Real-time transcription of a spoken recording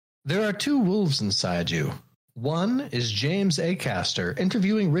There are two wolves inside you. One is James Acaster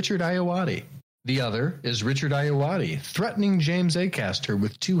interviewing Richard Iowati. The other is Richard Iowati threatening James Acaster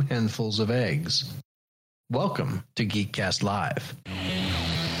with 2 handfuls of eggs. Welcome to Geekcast Live.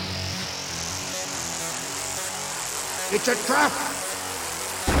 It's a trap!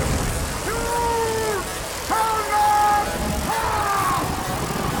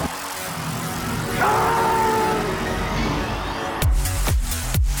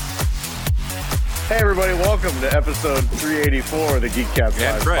 Hey everybody, welcome to episode 384 of the Geekcast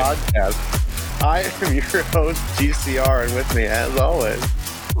Live podcast. I am your host, GCR, and with me, as always,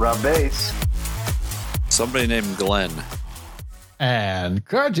 Rob Bass. Somebody named Glenn. And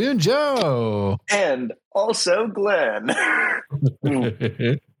Cartoon Joe. And also Glenn. That's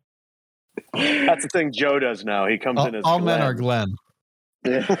the thing Joe does now. He comes in as all Glenn. men are Glenn.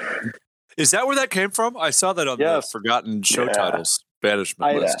 Is that where that came from? I saw that on the forgotten show titles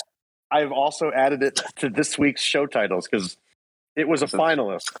banishment list. I've also added it to this week's show titles because it was a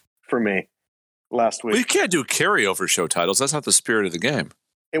finalist for me last week. Well, you can't do carryover show titles. That's not the spirit of the game.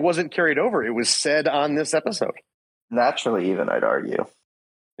 It wasn't carried over. It was said on this episode. Naturally, even, I'd argue.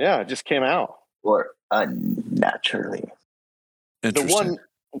 Yeah, it just came out. Or unnaturally. Interesting.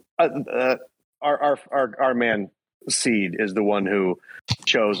 The one, our man Seed is the one who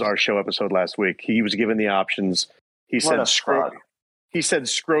chose our show episode last week. He was given the options. He said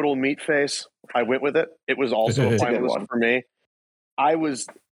scrotal meat face. I went with it. It was also a finalist for me. I was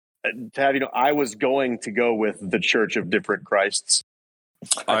going to go with the Church of Different Christs.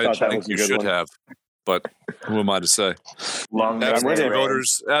 I thought that was a good one. Have, but who am I to say?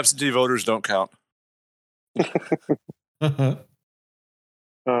 Absentee voters don't count. In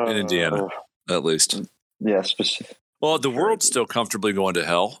Indiana, at least. Yes. Well, the world's still comfortably going to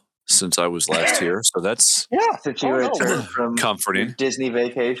hell since I was last here, so that's since you returned from comforting Disney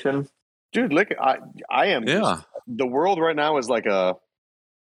vacation, dude. Look, I am. Yeah, the world right now is like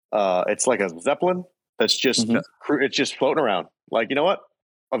it's like a Zeppelin that's just it's just floating around. Like, you know what?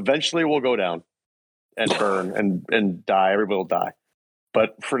 Eventually, we'll go down and burn and die. Everybody will die.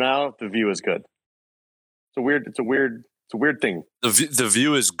 But for now, the view is good. It's a weird thing. The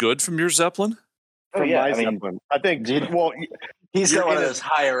view is good from your Zeppelin. From my Zeppelin, I think. Well, he's got one of those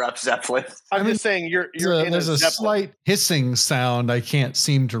higher up Zeppelins. I'm just saying, there's a slight hissing sound I can't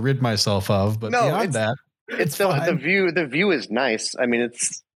seem to rid myself of, but beyond that, it's the view. The view is nice. I mean,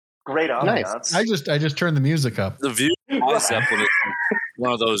 it's great ambiance. Nice. I just turned the music up. The view of my Zeppelin is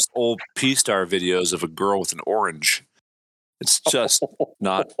one of those old P-Star videos of a girl with an orange. It's just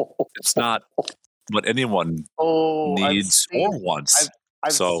not. It's not what anyone needs or wants.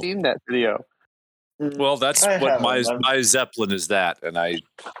 I've seen that video. Well, that's what my Zeppelin is. That, and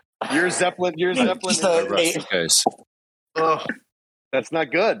your Zeppelin is the rest of the case. Oh, that's not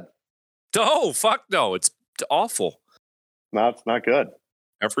good. Oh, fuck no! It's awful. No, it's not good.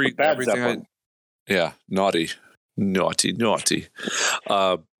 Everything. Naughty. The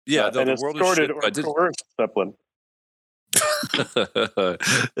world is shit. I did Zeppelin.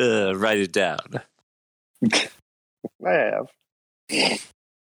 Write it down. I have.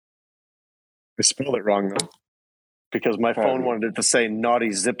 I spelled it wrong though, because my phone wanted it to say naughty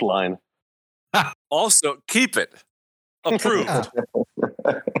zipline. Also, keep it approved.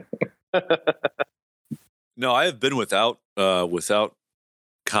 No, I have been without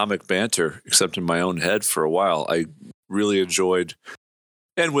comic banter, except in my own head, for a while. I really enjoyed,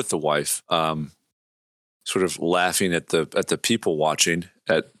 and with the wife, sort of laughing at the people watching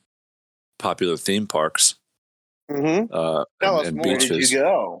at popular theme parks. Mm-hmm. Tell us more. Beaches. Where did you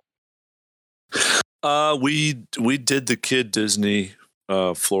go? We did the kid Disney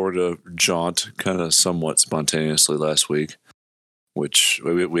Florida jaunt kind of somewhat spontaneously last week, which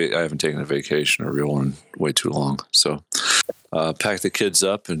I haven't taken a vacation, a real one, way too long. So packed the kids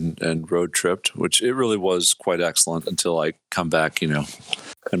up and road tripped, which it really was quite excellent until I come back, and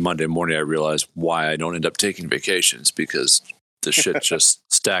Monday morning I realized why I don't end up taking vacations, because the shit just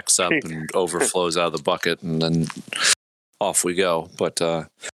stacks up and overflows out of the bucket, and then off we go. But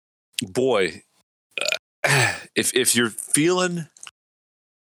boy, if you're feeling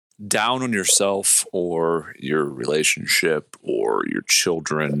down on yourself or your relationship or your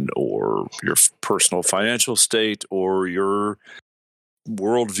children or your personal financial state or your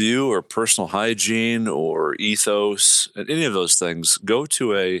worldview or personal hygiene or ethos, and any of those things, go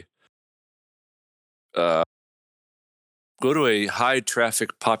to a high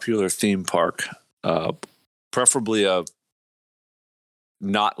traffic popular theme park, preferably a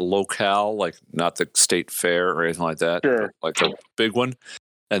not locale, like not the state fair or anything like that, Sure. like a big one,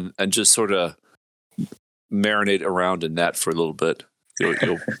 and just sort of marinate around in that for a little bit.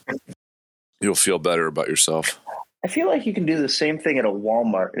 You'll feel better about yourself. I feel like you can do the same thing at a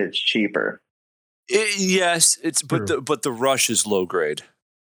Walmart. It's cheaper. Yes, but the rush is low grade.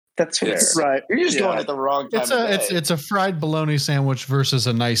 That's fair. Right. You're just going at the wrong time. It's a fried bologna sandwich versus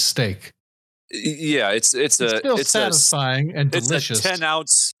a nice steak. Yeah, it's still satisfying and delicious. It's a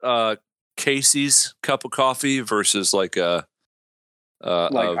 10-ounce Casey's cup of coffee versus like a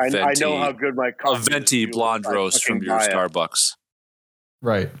venti, I know how good my coffee a venti blonde roast from your Starbucks.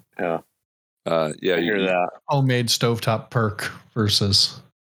 Right. Yeah. I hear that. Homemade stovetop perk versus.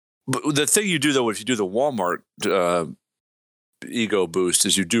 But the thing you do though, if you do the Walmart ego boost,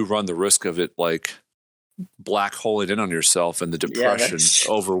 is you do run the risk of it like black holing in on yourself and the depression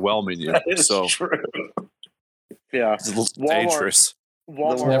overwhelming you. That is so true. Yeah, it's a little dangerous.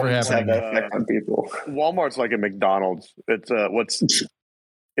 Walmart never happened on people. Walmart's like a McDonald's. It's that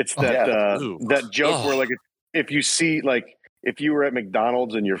joke where like if you see like if you were at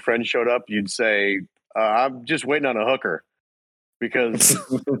McDonald's and your friend showed up, you'd say, "I'm just waiting on a hooker," because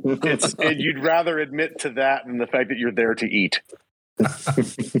you'd rather admit to that than the fact that you're there to eat. That's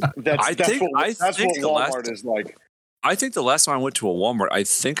what Walmart is like. I think the last time I went to a Walmart, I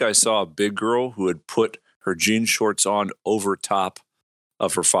think I saw a big girl who had put her jean shorts on over top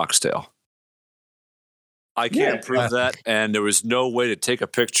of her foxtail. I can't prove that, and there was no way to take a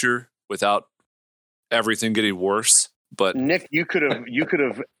picture without everything getting worse. But Nick, you could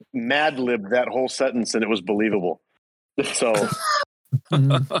have Mad-libbed that whole sentence and it was believable. So,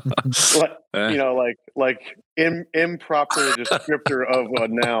 like improper descriptor of a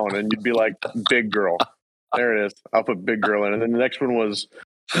noun, and you'd be like big girl. There it is. I'll put big girl in, and then the next one was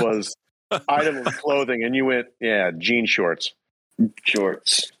item of clothing, and you went jean shorts.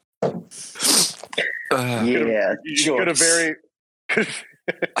 Shorts. You could have very.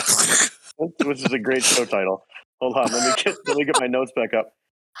 Which is a great show title. Hold on, let me get my notes back up.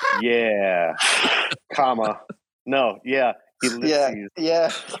 Yeah, comma. No, yeah. Ulysses.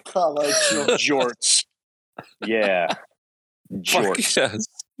 Yeah, comma. Jorts. Yeah. Jorts. Yes.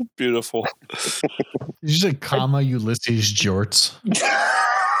 Beautiful. Did you say comma Ulysses Jorts?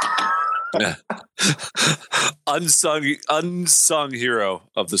 unsung hero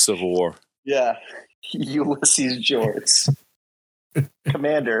of the Civil War. Yeah. Ulysses Jorts.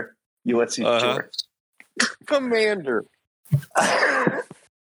 Commander Ulysses Jorts. Commander.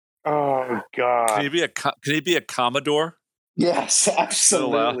 Oh God! Can he be a Commodore? Yes,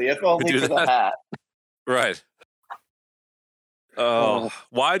 absolutely. If only for the hat. Right.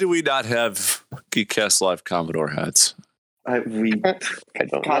 Why do we not have Geekcast Live Commodore hats? I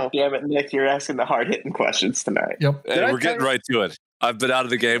don't God damn it, Nick! You're asking the hard hitting questions tonight. Yep. And we're getting right to it. I've been out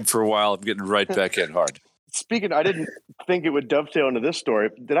of the game for a while. I'm getting right back in hard. Speaking, I didn't think it would dovetail into this story.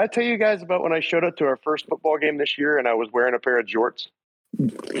 Did I tell you guys about when I showed up to our first football game this year and I was wearing a pair of jorts?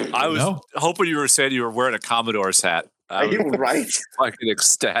 I was hoping you were saying you were wearing a Commodore's hat. Are you right? Fucking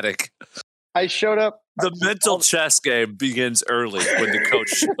ecstatic. I showed up. The mental chess game begins early when the coach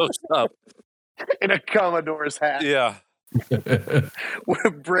shows up. In a Commodore's hat. Yeah.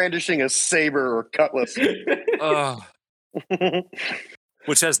 Brandishing a saber or cutlass.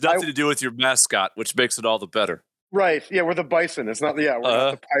 Which has nothing to do with your mascot, which makes it all the better. Right. Yeah, we're the bison. It's not we're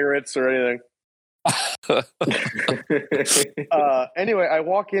not the pirates or anything. Anyway, I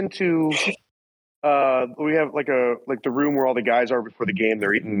walk into we have like the room where all the guys are before the game.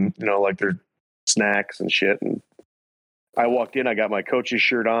 They're eating, like their snacks and shit. And I walked in, I got my coach's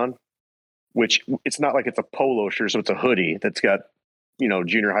shirt on, which it's not like it's a polo shirt, so it's a hoodie that's got,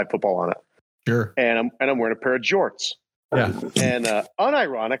 junior high football on it. Sure. And I'm wearing a pair of jorts. Yeah. And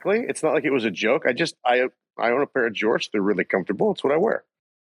unironically, it's not like it was a joke. I own a pair of jorts. They're really comfortable. It's what I wear.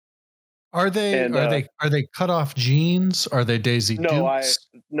 Are they cut off jeans? Are they Daisy Dukes?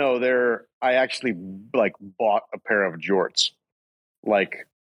 I actually bought a pair of jorts. Like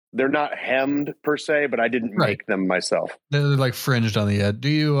they're not hemmed per se, but I didn't make them myself. They're like fringed on the edge. Do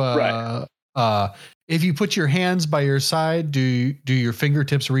you if you put your hands by your side, do your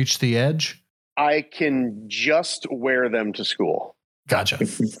fingertips reach the edge? I can just wear them to school. Gotcha.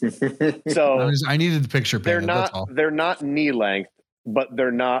 So I needed the picture painted. They're not knee length, but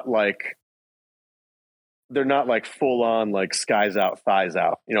they're not like full on like skies out, thighs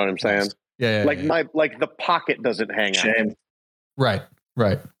out. You know what I'm saying? Yeah. Like the pocket doesn't hang out. Right.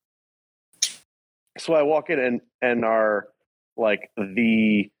 So I walk in and our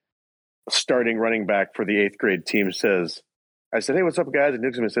the starting running back for the 8th grade team I said, "Hey, what's up, guys?" And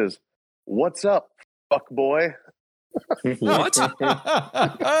Nixon says, "What's up, fuck boy?" What?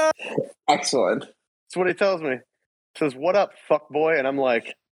 Excellent. That's what he tells me. He says, "What up, fuck boy?" And I'm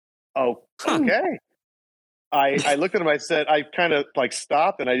like, "Oh, okay." I looked at him. I said, I kind of like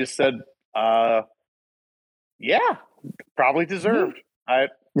stopped, and I just said, "Yeah, probably deserved." I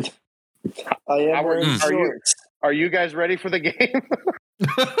am wearing shorts. Are you guys ready for the game?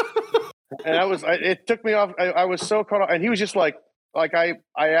 And it took me off. I was so caught off, and he was just like I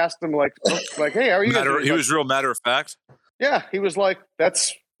asked him like, hey, how are you guys? He was real matter of fact. Yeah, he was like,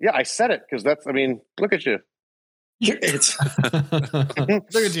 I said it because I mean, look at you. Look at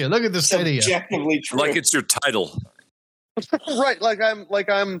you. Look at the state of you. Objectively true. Like it's your title. Right. Like I'm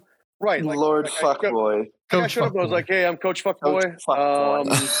right. Like, Lord Fuckboy. I showed up and I was like, hey, I'm Coach Fuckboy.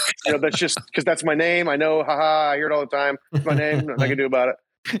 That's just because that's my name. I know, haha, I hear it all the time. It's my name. Nothing I can do about it.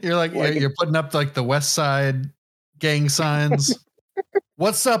 You're like, you're putting up like the West Side gang signs.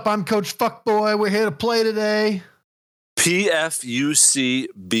 What's up? I'm Coach Fuckboy. We're here to play today. PFUCBOI.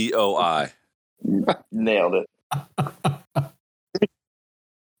 Nailed it.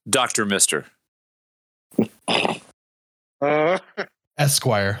 Dr. Mister.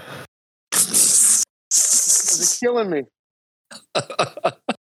 Esquire. It's killing me.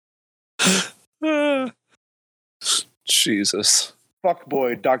 Jesus.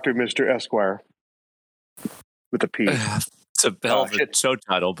 Fuckboy, Dr. Mr. Esquire. With a P. It's a hell of a show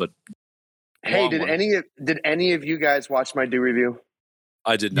title, but hey, did any of you guys watch my do review?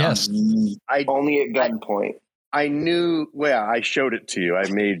 I did not. Yes. Only at gunpoint. I knew. Well, I showed it to you. I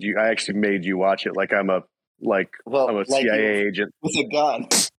actually made you watch it. Like I'm a CIA agent with a gun.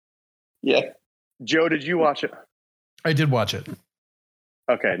 Yeah. Joe, did you watch it? I did watch it.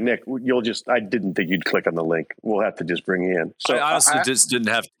 Okay, Nick, I didn't think you'd click on the link. We'll have to just bring you in. So I honestly just didn't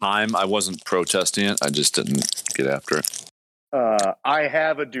have time. I wasn't protesting it. I just didn't get after it. I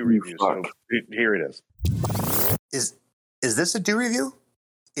have a do review. So here it is. Is this a do review?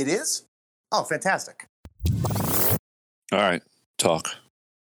 It is? Oh, fantastic. All right, talk.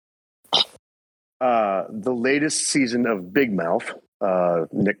 The latest season of Big Mouth,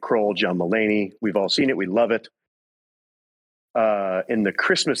 Nick Kroll, John Mulaney, we've all seen it. We love it. In the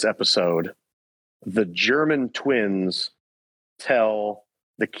Christmas episode, the German twins tell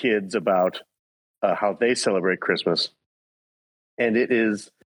the kids about how they celebrate Christmas. And it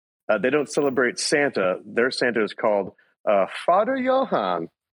is, they don't celebrate Santa. Their Santa is called Father Johann.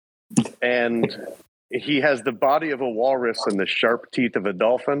 And he has the body of a walrus and the sharp teeth of a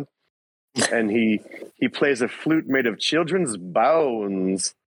dolphin. And he plays a flute made of children's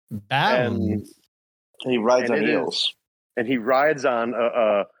bones. Bones. And he rides on eels. And he rides on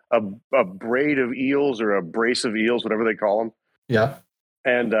a braid of eels or a brace of eels, whatever they call them. Yeah.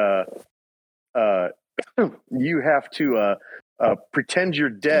 And you have to pretend you're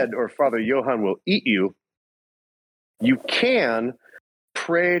dead or Father Johann will eat you. You can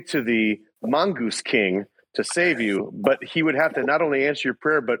pray to the Mongoose King to save you, but he would have to not only answer your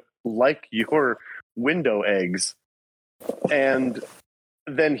prayer, but like your window eggs. And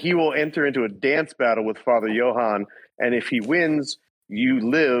then he will enter into a dance battle with Father Johann. And if he wins, you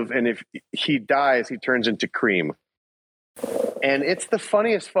live. And if he dies, he turns into cream. And it's the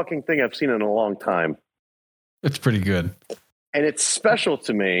funniest fucking thing I've seen in a long time. It's pretty good. And it's special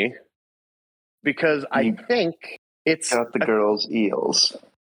to me because I think it's got the girls' eels.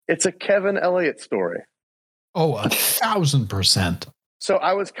 It's a Kevin Elliott story. Oh, 1,000%. So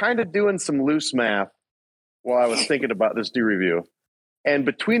I was kind of doing some loose math while I was thinking about this do review. And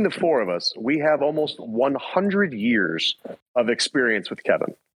between the four of us, we have almost 100 years of experience with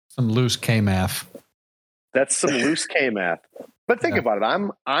Kevin. Some loose K-math. That's some loose K-math. But think about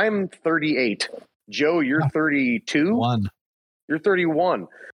it. I'm 38. Joe, you're 32? You're 31.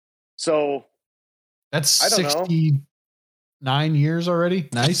 So that's 69 years already.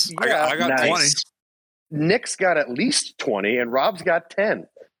 Nice. Yeah, I got nice. 20. Nick's got at least 20 and Rob's got 10.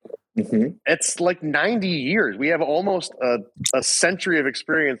 Mm-hmm. It's like 90 years. We have almost a century of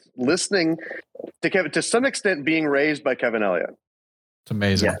experience listening to Kevin, to some extent being raised by Kevin Elliott. It's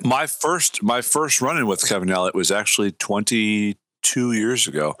amazing. Yeah. My first run-in with Kevin Elliott was actually 22 years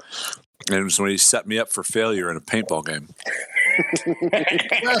ago. And it was when he set me up for failure in a paintball game.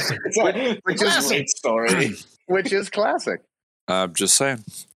 Which is a great story. Which is classic. I'm just saying.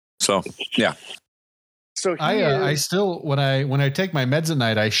 So, yeah. So I still, when I take my meds at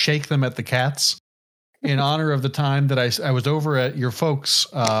night, I shake them at the cats in honor of the time that I was over at your folks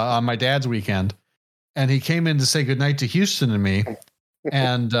on my dad's weekend, and he came in to say goodnight to Houston and me,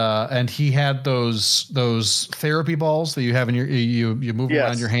 and he had those therapy balls that you have in your you move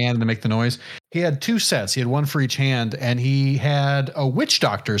around your hand to make the noise. He had two sets. He had one for each hand, and he had a witch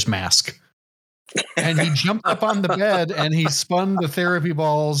doctor's mask. And he jumped up on the bed and he spun the therapy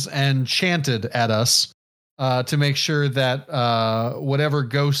balls and chanted at us. to make sure that whatever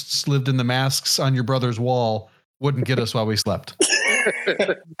ghosts lived in the masks on your brother's wall wouldn't get us while we slept.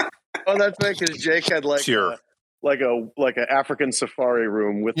 Oh, that's right. Because Jake had like an African safari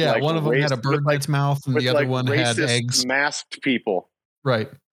room with one of them had a bird in its mouth, and the other one had eggs. Masked people. Right.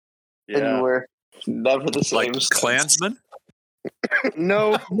 Yeah. And you were never the same. Like Klansmen?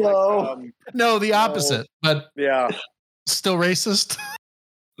 No, No, the opposite, but yeah. still racist.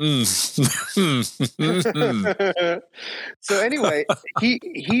 So anyway,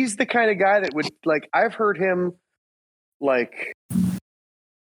 he's the kind of guy that would like. I've heard him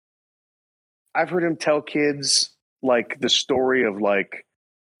tell kids like the story of like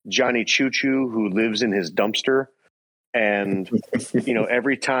Johnny Choo Choo who lives in his dumpster. And,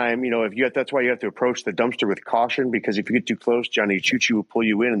 every time, that's why you have to approach the dumpster with caution, because if you get too close, Johnny Choo Choo will pull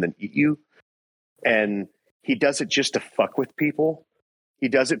you in and then eat you. And he does it just to fuck with people. He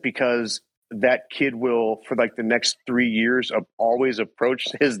does it because that kid will, for like the next 3 years, always approach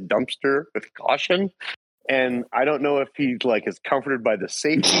his dumpster with caution. And I don't know if he like is comforted by the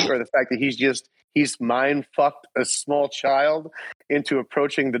safety or the fact that he's mind fucked a small child into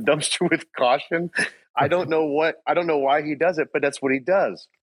approaching the dumpster with caution. I don't know why he does it, but that's what he does.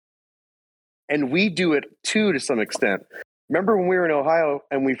 And we do it too, to some extent. Remember when we were in Ohio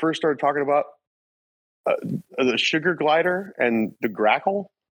and we first started talking about the sugar glider and the grackle?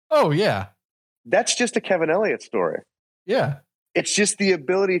 Oh, yeah. That's just a Kevin Elliott story. Yeah. It's just the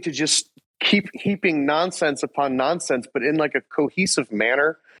ability to just keep heaping nonsense upon nonsense, but in like a cohesive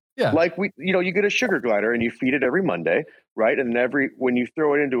manner. Yeah. Like you get a sugar glider and you feed it every Monday, right? And when you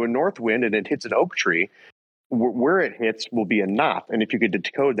throw it into a north wind and it hits an oak tree, where it hits will be a knot. And if you could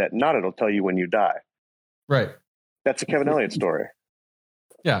decode that knot, it'll tell you when you die. Right. That's a Kevin Elliott story.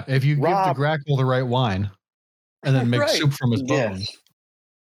 Yeah. If you give the grackle the right wine and then make soup from his bones. Yes.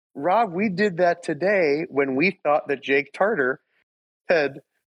 Rob, we did that today when we thought that Jake Tarter had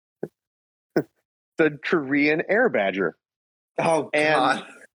the Korean air badger. Oh, God.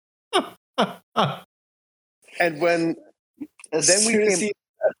 And when As then soon as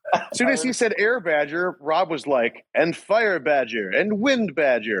soon as he said air badger, Rob was like, and fire badger and wind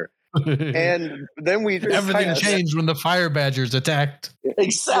badger. And then everything changed when the fire badgers attacked.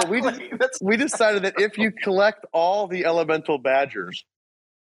 Exactly. We decided that if you collect all the elemental badgers,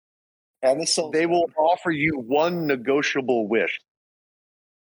 and they will offer you one negotiable wish.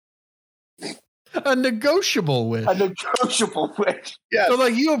 A negotiable wish. A negotiable wish. Yeah. So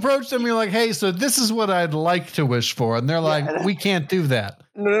like you approach them, you're like, hey, so this is what I'd like to wish for. And they're like, we can't do that.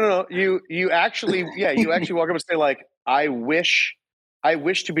 No. You actually walk up and say like, I wish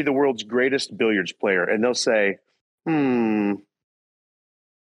to be the world's greatest billiards player. And they'll say, let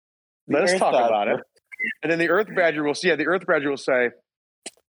us talk about it. And then the Earth Badger will say,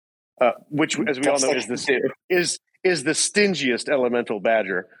 which as we all know is the stingiest elemental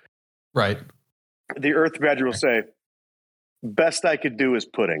badger. Right. The Earth Badger will say, best I could do is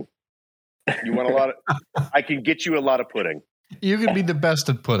pudding. You want a lot of, I can get you a lot of pudding. You can be the best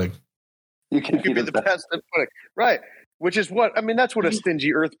at pudding. You can be the best at pudding. Right. Which is that's what a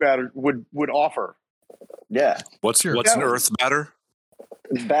stingy Earth Badger would offer. Yeah. What's an Earth batter?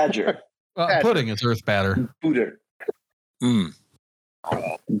 Badger. Pudding is Earth batter. Booter.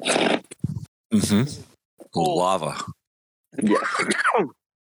 Lava. Yeah.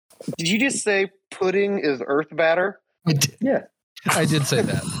 Did you just say pudding is Earth batter? Yeah. I did say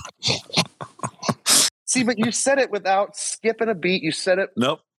that. See, but you said it without skipping a beat. You said it.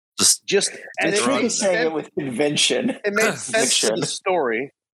 Nope. Just and it is saying it with convention. It made sense to the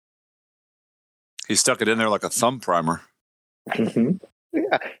story. He stuck it in there like a thumb primer.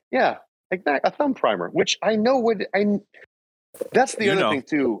 Yeah, exactly. A thumb primer, which I know that's the other thing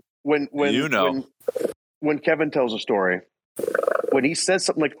too. When Kevin tells a story, when he says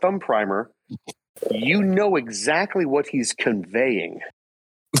something like thumb primer, you know exactly what he's conveying.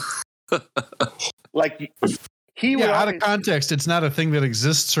 Like out of context, it's not a thing that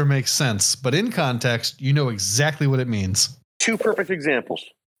exists or makes sense. But in context, you know exactly what it means. 2 perfect examples.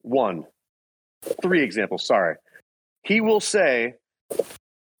 3 examples. Sorry. He will say,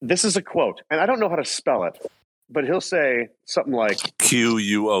 this is a quote, and I don't know how to spell it, but he'll say something like Quote.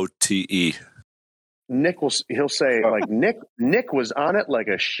 He'll say like Nick was on it like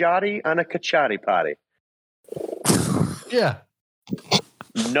a shoddy on a kachati potty. Yeah.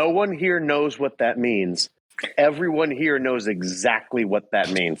 No one here knows what that means. Everyone here knows exactly what that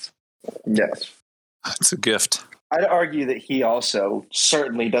means. Yes. It's a gift. I'd argue that he also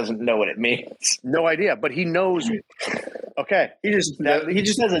certainly doesn't know what it means. No idea, but he knows. Okay. He just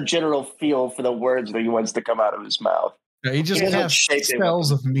has a general feel for the words that he wants to come out of his mouth. Yeah, he just has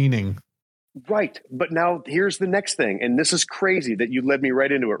spells of meaning. Right. But now here's the next thing. And this is crazy that you led me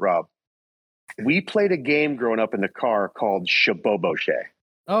right into it, Rob. We played a game growing up in the car called Shaboboshe.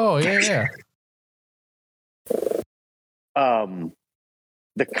 Oh, yeah.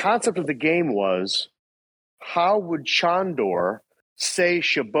 The concept of the game was, how would Chandor say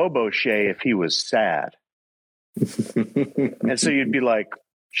Shaboboshe if he was sad? And so you'd be like,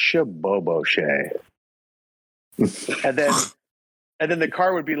 Shaboboshe. And then the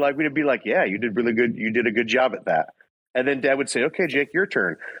car would be like, we'd be like, yeah, you did really good. You did a good job at that. And then Dad would say, okay, Jake, your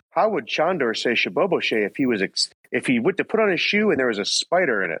turn. How would Chandor say Shaboboshe if he went to put on his shoe and there was a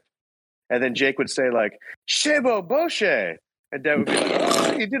spider in it? And then Jake would say like, Shaboboshe. And Dad would be like,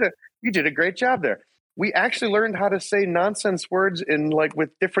 oh, you did a great job there. We actually learned how to say nonsense words with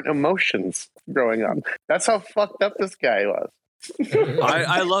different emotions growing up. That's how fucked up this guy was.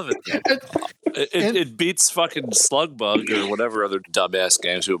 I love it. It beats fucking Slugbug or whatever other dumbass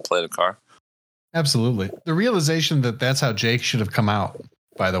games we would play in the car. Absolutely. The realization that that's how Jake should have come out,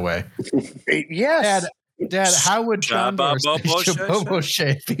 by the way. Yes. Dad, how would Chandor say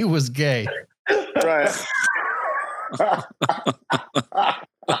Shaboboshe if he was gay? Right.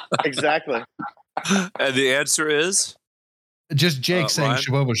 Exactly. And the answer is? Just Jake saying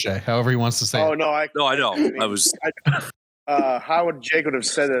Shaboboshe, however he wants to say it. Oh, no. I know. I was... how would Jake would have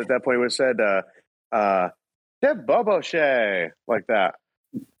said it at that point? He would have said, Shaboboshe, like that.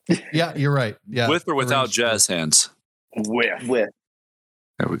 Yeah, you're right. Yeah, with or without jazz hands? With.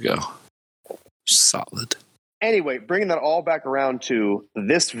 There we go. Solid. Anyway, bringing that all back around to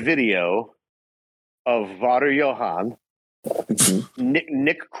this video of Vader Johan,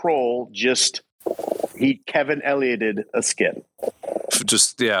 Nick Kroll Kevin Ellioted a skin.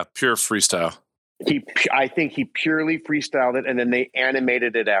 Just pure freestyle. I think he purely freestyled it, and then they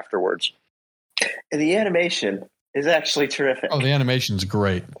animated it afterwards. And the animation is actually terrific. Oh, the animation's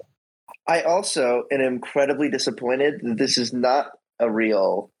great. I also am incredibly disappointed that this is not a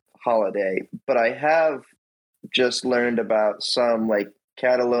real holiday, but I have just learned about some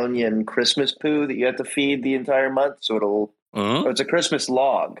Catalonian Christmas poo that you have to feed the entire month. So it's a Christmas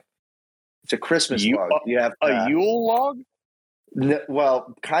log. It's a Christmas log. You have a Yule log?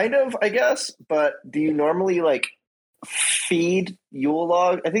 Well, kind of, I guess. But do you normally feed Yule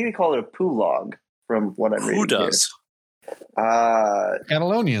log? I think they call it a poo log. From what I'm reading, who does?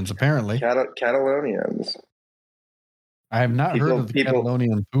 Catalonians, apparently. Catalonians. I have not heard of the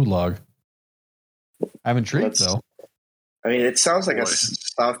Catalonian poo log. I'm intrigued, though. I mean, it sounds like a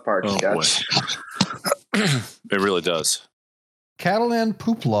South Park sketch. It really does. Catalan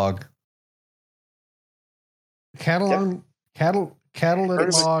poop log. Catalan log.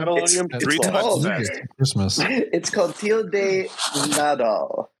 Christmas. It's called Tio de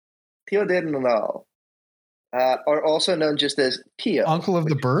Nadal. Tio de Nadal. Or also known just as Tio. Uncle of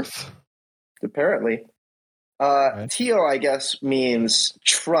the birth? Apparently. Right. Tio, I guess, means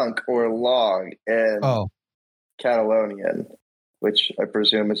trunk or log in Catalonian, which I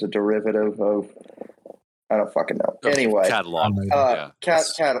presume is a derivative of, I don't fucking know. Anyway. Catalog.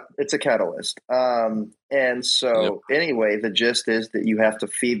 It's a catalyst. And so, anyway, the gist is that you have to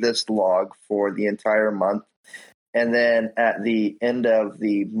feed this log for the entire month. And then at the end of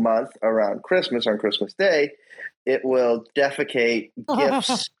the month, around Christmas, on Christmas Day, it will defecate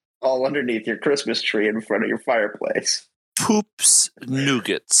gifts all underneath your Christmas tree in front of your fireplace. Poops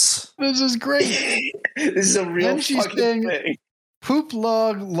nougats. This is great. This is a real fucking thing. Poop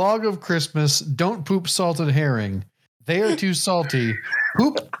log of Christmas. Don't poop salted herring. They are too salty.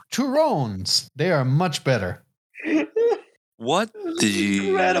 Poop turons. They are much better. What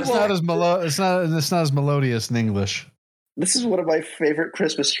the? It's not as melodious in English. This is one of my favorite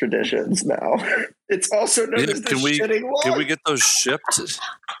Christmas traditions now. It's also known as the shitting log. Can we get those shipped?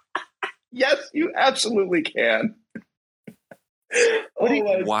 Yes, you absolutely can.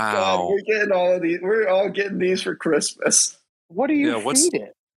 Wow. God, we're getting all of these. We're all getting these for Christmas. What do you feed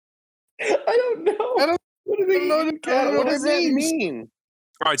it? I don't know. What does that mean?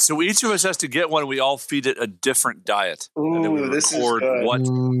 All right, so each of us has to get one. We all feed it a different diet. Ooh, and then we this record is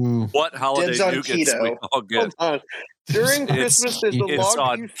good. what holiday nougats we all get. During Christmas, there's the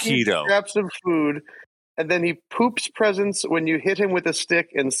log you feed scraps of food, and then he poops presents when you hit him with a stick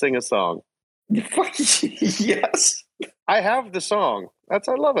and sing a song. Yes. I have the song. I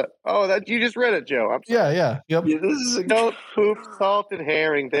love it. Oh, that you just read it, Joe. I'm sorry. Yeah. Yep. Yeah, this is Don't poop salted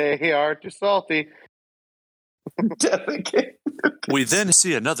herring. They are too salty. We then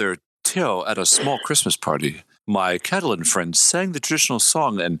see another Tio at a small Christmas party. My Catalan friend sang the traditional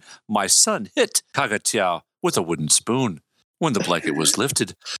song, and my son hit Kagatia with a wooden spoon. When the blanket was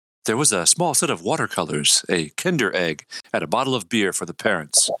lifted, there was a small set of watercolors, a Kinder egg, and a bottle of beer for the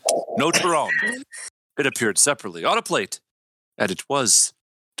parents. no Tyrone. It appeared separately on a plate, and it was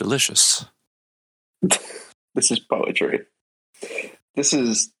delicious. This is poetry. This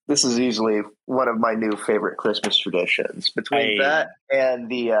is easily one of my new favorite Christmas traditions. Between that and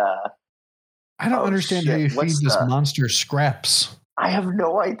the I don't understand how you feed What's this the- monster scraps. I have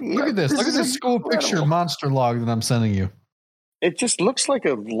no idea. Look at this. Look at is this school incredible. picture monster log that I'm sending you. It just looks like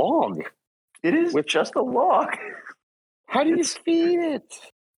a log. It is With- just a log. How do you feed it?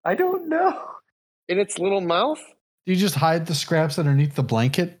 I don't know. In its little mouth? Do you just hide the scraps underneath the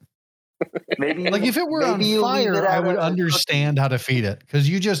blanket? Maybe Like if it were on maybe you leave fire, it I out would of- understand how to feed it because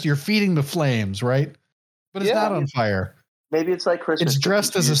you're feeding the flames, right? But it's Yeah. not on fire. Maybe it's like Christmas. It's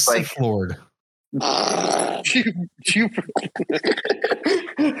dressed as a cookies, Sith Lord.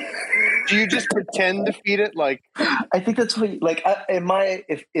 Do you just pretend to feed it like? I think that's what. Like,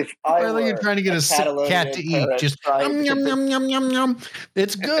 if I Like you're were trying to get a sick cat Catalonian to eat, parent just trying yum, to- yum, yum, yum, yum.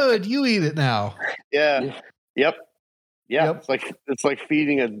 It's good. You eat it now. Yeah. Yeah. Yep. Yeah. Yep. It's like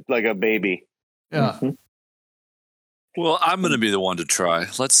feeding a baby. Yeah. Mhm. Well, I'm going to be the one to try.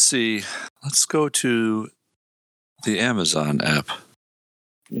 Let's see. Let's go to the Amazon app.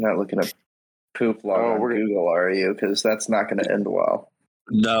 You're not looking at poop log Oh, on we're- Google, are you? Because that's not going to end well.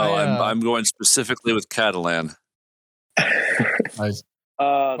 No, I, I'm going specifically with Catalan. Nice. The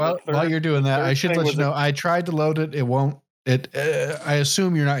Well, third- while you're doing that, third I should thing let was you know. I tried to load it. It won't. I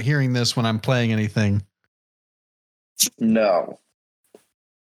assume you're not hearing this when I'm playing anything. No.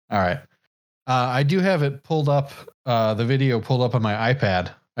 All right. I do have it pulled up. The video pulled up on my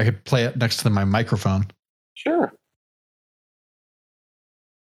iPad. I could play it next to my microphone. Sure.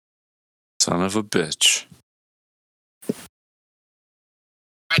 Son of a bitch.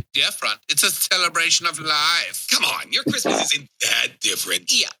 Quite different. It's a celebration of life. Come on, your Christmas isn't that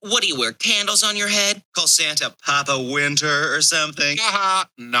different. Yeah, what do you wear? Candles on your head? Call Santa Papa Winter or something?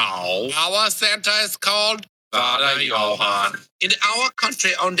 No. Our Santa is called Father Johann. In our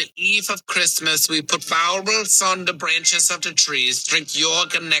country, on the eve of Christmas, we put baubles on the branches of the trees, drink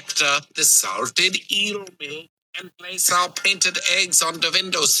yogurt nectar, the salted eel milk, and place our painted eggs on the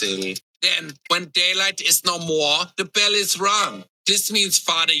windowsill. Then, when daylight is no more, the bell is rung. This means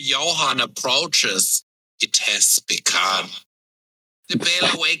Father Johann approaches. It has begun. The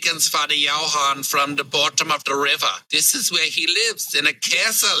bell awakens Father Johann from the bottom of the river. This is where he lives, in a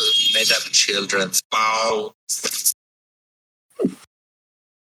castle made of children's bones.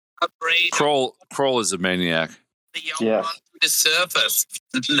 A braid Kroll is a maniac. the Johann to the surface.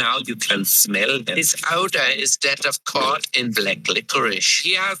 Now you can smell him. His odor is that of cod and black licorice.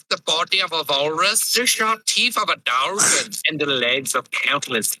 He has the body of a walrus, the sharp teeth of a dolphin, and the legs of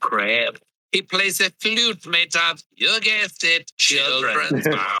countless crabs. He plays a flute made of, you guessed it, children's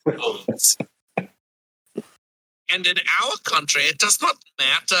bones. And in our country, it does not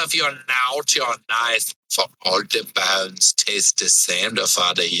matter if you're naughty or nice, for all the bones taste the same to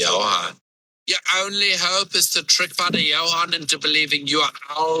Father Johann. Your only hope is to trick Father Johann into believing you are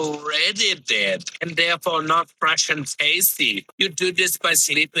already dead and therefore not fresh and tasty. You do this by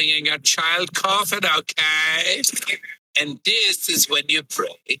sleeping in your child coffin, okay? And this is when you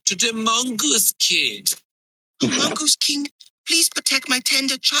pray to the Mongoose King. Mongoose King, please protect my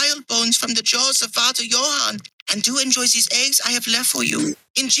tender child bones from the jaws of Father Johann, and do enjoy these eggs I have left for you.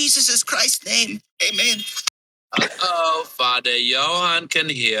 In Jesus Christ's name, amen. Oh, Father Johann can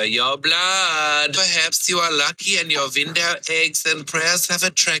hear your blood. Perhaps you are lucky and your window eggs and prayers have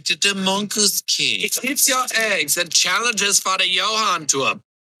attracted the Mongoose King. He eats your eggs and challenges Father Johann to a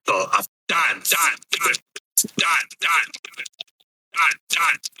battle of dance.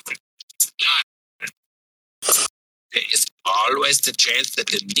 There is always the chance that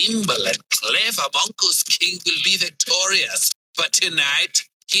the nimble and clever Mongoose King will be victorious. But tonight,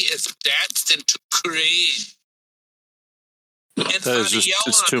 he is danced into cream. And That is just,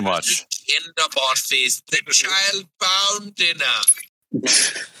 it's too much. Kinderbotfies, the child bound dinner.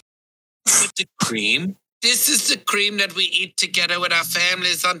 With the cream? This is the cream that we eat together with our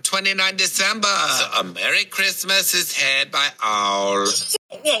families on 29 December. So a Merry Christmas is had by all.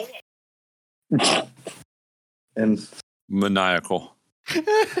 And Maniacal.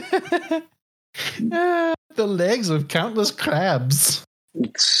 The legs of countless crabs.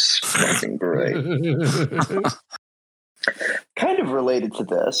 it's fucking great. Kind of related to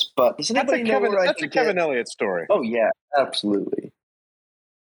this, but does anybody know where I That's can a Kevin get? Elliott story. Oh yeah, absolutely,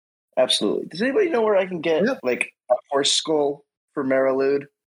 absolutely. Does anybody know where I can get Yep. like a horse skull for Marilude?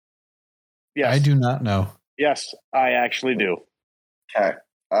 Yes. I do not know. Yes, I actually do. Okay.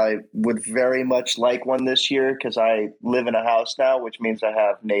 I would very much like one this year because I live in a house now, which means I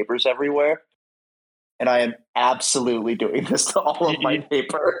have neighbors everywhere. and I am absolutely doing this to all of my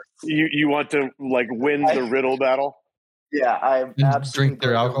papers. You want to like win the riddle battle? Yeah, I'm And absolutely drink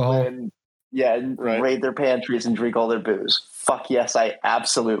their going to alcohol? win. Yeah, and raid their pantries and drink all their booze. Fuck yes, I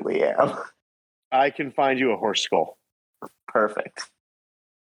absolutely am. I can find you a horse skull. Perfect.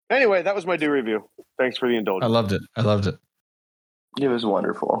 Anyway, that was my do review. Thanks for the indulgence. I loved it. It was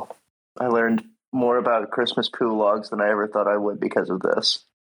wonderful. I learned more about Christmas poo logs than I ever thought I would because of this.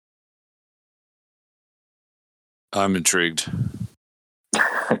 I'm intrigued.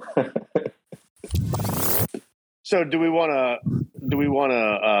 So do we want to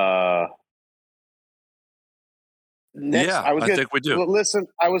next, Yeah, I think we do. Listen,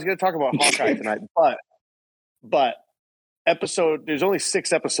 I was going to talk about Hawkeye tonight, but there's only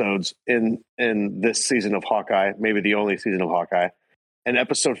 6 episodes in this season of Hawkeye, maybe the only season of Hawkeye. And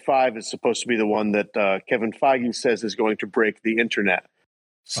episode 5 is supposed to be the one that Kevin Feige says is going to break the internet.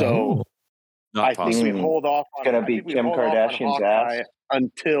 So I think we hold off on it's going to be Kim Kardashian's ass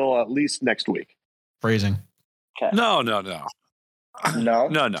until at least next week. Phrasing. Okay. No. No.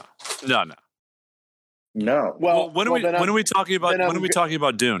 Well, when are we talking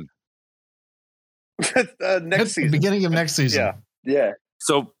about Dune? Next season. Beginning of next season. Yeah.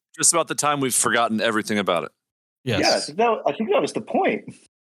 So just about the time we've forgotten everything about it. Yes. Yeah, I think that was the point.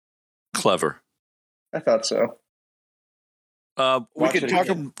 Clever. I thought so. We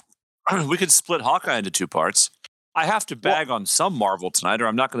could split Hawkeye into 2 parts. I have to bag on some Marvel tonight, or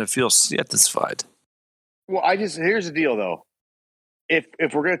I'm not going to feel satisfied. Well, here's the deal though. If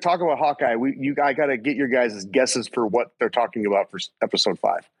we're going to talk about Hawkeye, I got to get your guys' guesses for what they're talking about for episode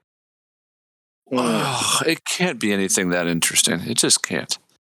 5. It can't be anything that interesting. It just can't.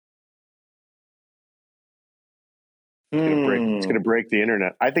 It's going to break the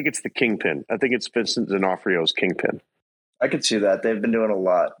internet. I think it's the Kingpin. I think it's Vincent D'Onofrio's Kingpin. I could see that. They've been doing a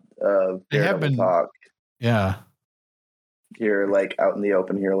lot of talk. Yeah. Here, like out in the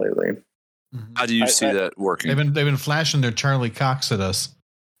open here lately. How do you see that working? They've been flashing their Charlie Cox at us.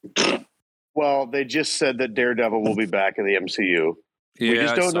 Well, they just said that Daredevil will be back in the MCU. Yeah, we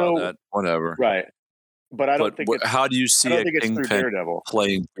just don't know that. Whatever. Right. But I don't think how do you see a Kingpin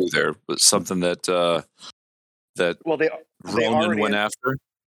playing through there? Something that Roman went after?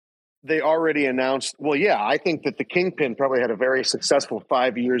 They already announced. Well, yeah, I think that the Kingpin probably had a very successful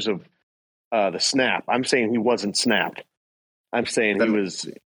 5 years of the snap. I'm saying he wasn't snapped. I'm saying he was.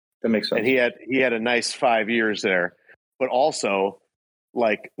 That makes sense. And he had a nice 5 years there. But also,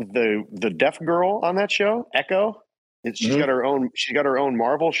 like the deaf girl on that show, Echo, she's got her own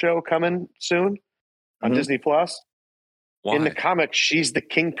Marvel show coming soon on Disney Plus. Why? In the comics, she's the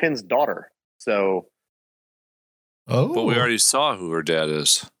Kingpin's daughter. So, but we already saw who her dad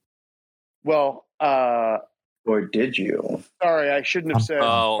is. Well, or did you? Sorry, I shouldn't have said.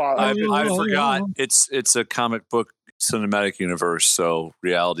 I forgot. It's a comic book cinematic universe, so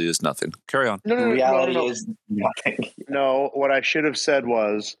reality is nothing. Carry on. Reality is nothing. No, what I should have said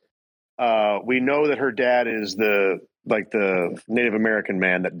was, we know that her dad is the Native American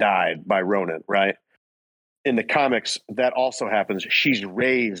man that died by Ronin, right? In the comics, that also happens. She's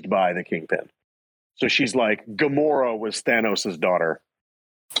raised by the Kingpin. So she's like, Gamora was Thanos' daughter,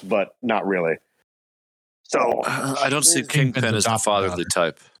 but not really. So I don't see Kingpin as the fatherly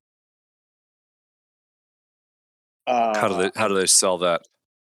type. How do they sell that?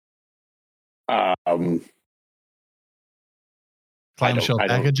 Clamshell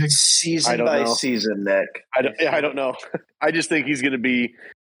packaging? Season by season, Nick. I don't know. I just think he's going to be.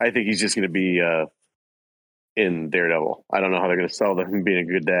 I think he's just going to be in Daredevil. I don't know how they're going to sell him being a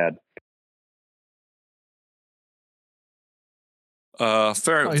good dad.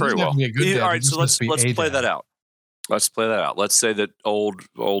 Very well. All right, so let's play that out. Let's play that out. Let's say that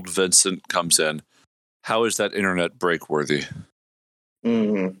old Vincent comes in. How is that internet break worthy?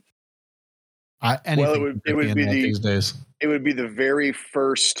 Well, it would be these days. It would be the very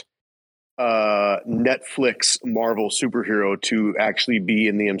first Netflix Marvel superhero to actually be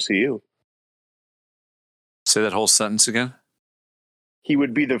in the MCU. Say that whole sentence again. He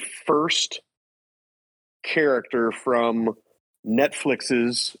would be the first character from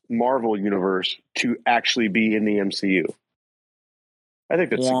Netflix's Marvel universe to actually be in the MCU. I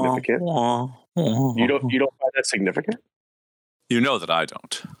think that's significant. You don't find that significant? You know that I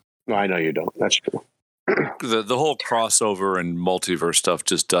don't. No, I know you don't. That's true. The whole crossover and multiverse stuff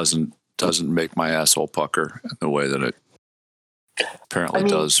just doesn't make my asshole pucker in the way that it apparently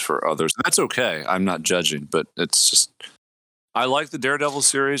does for others. That's okay. I'm not judging, but it's just I like the Daredevil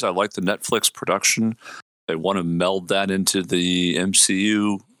series. I like the Netflix production. They want to meld that into the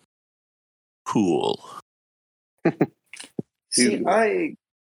MCU. Cool. See,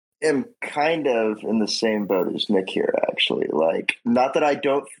 am kind of in the same boat as Nick here, actually. Like, not that I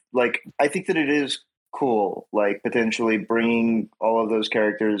don't like. I think that it is cool, like potentially bringing all of those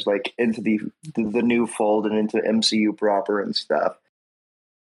characters like into the new fold and into MCU proper and stuff.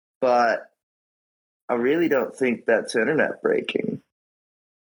 But I really don't think that's internet breaking.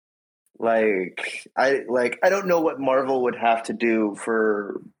 I don't know what Marvel would have to do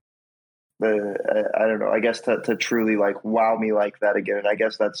for I don't know. I guess to truly like wow me like that again. And I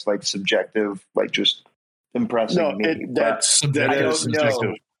guess that's like subjective, like just impressing me. That is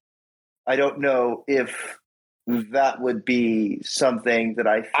subjective. I don't know if that would be something that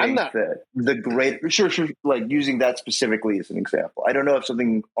I think that the great sure like using that specifically as an example. I don't know if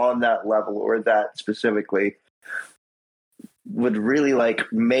something on that level or that specifically would really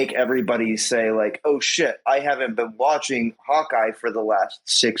like make everybody say like, oh shit, I haven't been watching Hawkeye for the last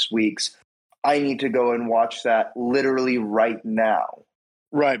 6 weeks. I need to go and watch that literally right now.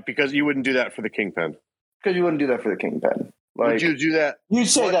 Right, because you wouldn't do that for the Kingpin. Because you wouldn't do that for the Kingpin. Like, would you do that? You'd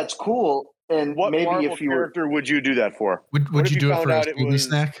say that's cool. And what maybe Marvel if you character would you do that for? Would you do it for a Scooby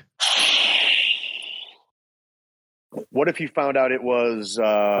snack? What if you found out it was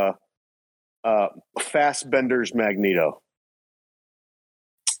Fassbender's Magneto?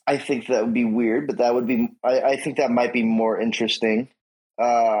 I think that would be weird, but that would be. I think that might be more interesting.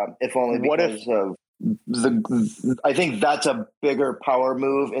 If only because of I think that's a bigger power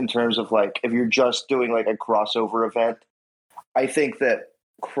move in terms of like if you're just doing like a crossover event. I think that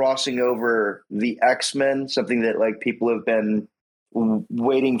crossing over the X-Men, something that like people have been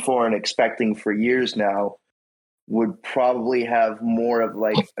waiting for and expecting for years now, would probably have more of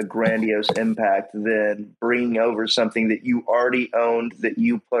like a grandiose impact than bringing over something that you already owned, that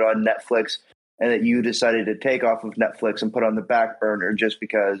you put on Netflix, and that you decided to take off of Netflix and put on the back burner just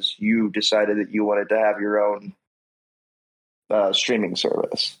because you decided that you wanted to have your own streaming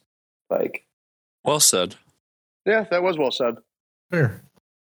service. Like, well said. Yeah, that was well said. Fair.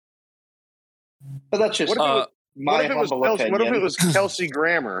 But that's just my humble opinion. What if it was Kelsey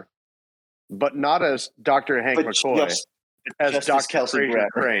Grammer, but not as Dr. Hank McCoy, as Dr. Fraser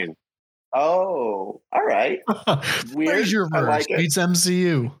Crane? Oh, all right. Fraser verse beats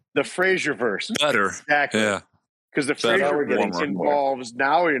MCU. The Fraser verse, better, exactly. Yeah, because the Fraser verse involves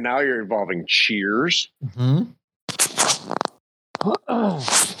now you're involving Cheers. Mm-hmm.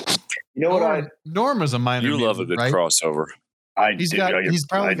 You know what? Norm is a minor. You love a good crossover. He's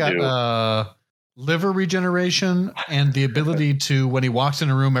probably got liver regeneration and the ability to, when he walks in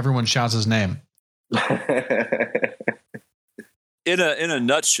a room, everyone shouts his name. In a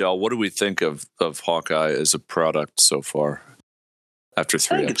nutshell, what do we think of Hawkeye as a product so far? After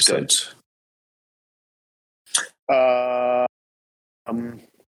 3 episodes, I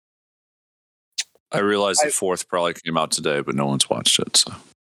realize the 4th probably came out today, but no one's watched it. So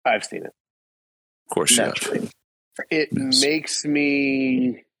I've seen it. Of course, you have. It makes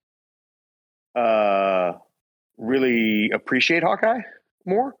me really appreciate Hawkeye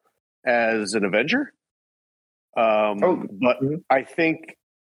more as an Avenger. But I think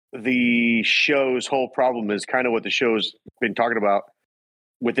the show's whole problem is kind of what the show's been talking about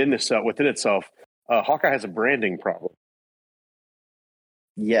within itself. Hawkeye has a branding problem.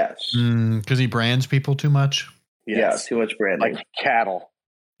 Yes, because he brands people too much. Yes. Yeah, too much branding, like cattle.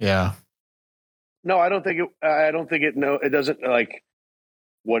 Yeah. No, I don't think it. No, it doesn't. Like,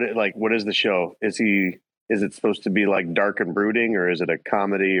 what is the show? Is it supposed to be like dark and brooding, or is it a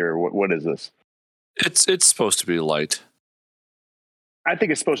comedy, or what is this? It's supposed to be light. I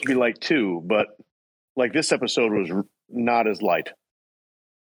think it's supposed to be light too, but like this episode was not as light.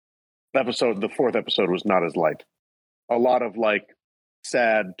 The 4th episode was not as light. A lot of like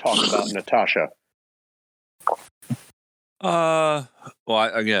sad talk about Natasha. Well,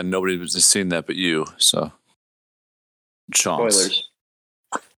 again, nobody has seen that but you, so. Spoilers.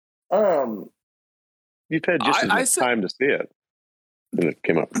 You had just as much time to see it when it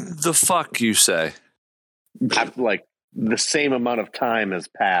came up. The fuck you say? Like the same amount of time has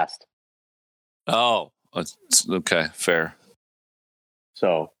passed. Oh, okay, fair.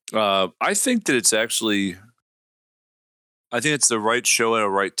 So I think that it's actually, I think it's the right show at a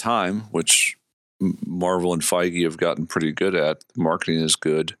right time, which Marvel and Feige have gotten pretty good at. The marketing is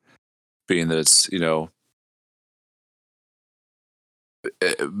good, being that it's,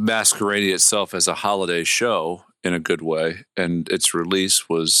 masquerading itself as a holiday show in a good way, and its release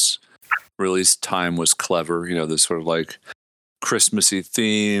time was clever. This sort of like Christmassy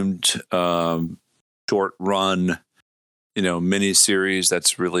themed short run, mini series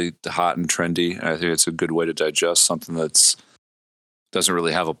that's really hot and trendy. And I think it's a good way to digest something that's doesn't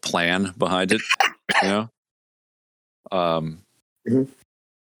really have a plan behind it. And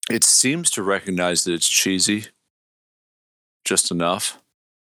it seems to recognize that it's cheesy just enough.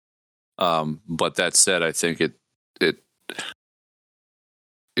 But that said, I think it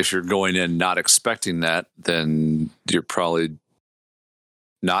if you're going in not expecting that, then you're probably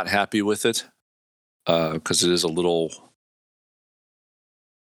not happy with it, because it is a little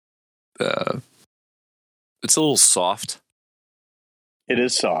it's a little soft. It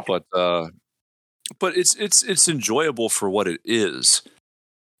is soft, but it's enjoyable for what it is,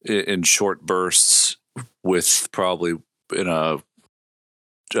 in short bursts, with probably in a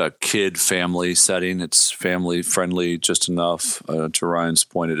kid family setting. It's family friendly just enough. To Ryan's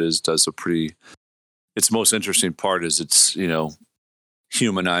point, its most interesting part is it's,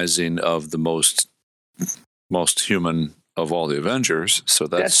 humanizing of the most human of all the Avengers. So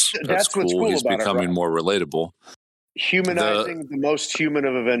that's cool. He's becoming more relatable. Humanizing the most human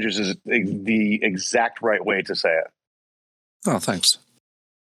of Avengers is the exact right way to say it. Oh, thanks.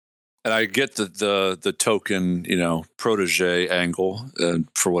 And I get the token, protege angle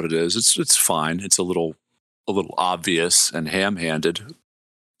for what it is. It's fine. It's a little obvious and ham-handed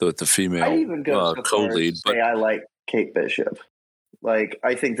with the female I even go so co-lead. But I like Kate Bishop. Like,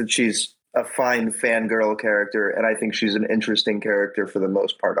 I think that she's a fine fangirl character, and I think she's an interesting character for the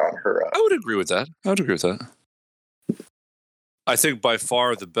most part on her own. I would agree with that. I think by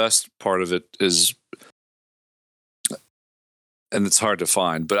far the best part of it is, and it's hard to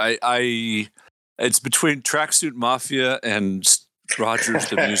find, but it's between Tracksuit Mafia and Rogers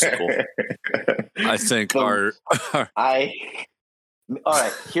the Musical. I think all right,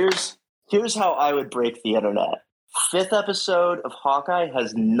 here's how I would break the internet. 5th episode of Hawkeye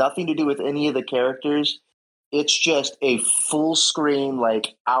has nothing to do with any of the characters. It's just a full screen,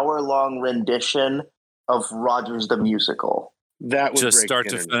 like, hour-long rendition of Rogers the Musical. That would just start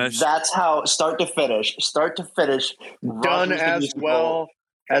to finish. That's how start to finish. Done as well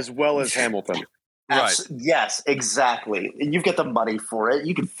as Hamilton. Right. Yes, exactly. You get the money for it.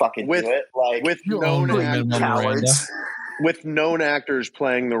 You can fucking do it. Like, with known actors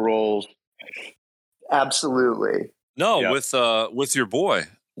playing the roles. Absolutely. No, yep. with your boy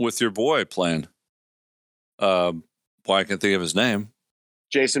playing. Why I can't think of his name.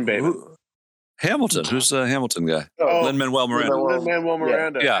 Jason Bateman. Hamilton. Who's the Hamilton guy? Oh, Lin-Manuel Miranda. Lin-Manuel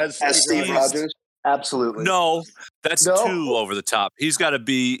Miranda. Yeah. As Steve Rogers. Absolutely. No, that's too over the top. He's got to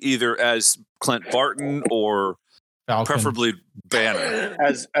be either as Clint Barton or Falcon. Preferably Banner.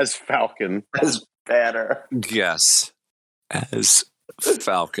 As Falcon. As Banner. Yes. As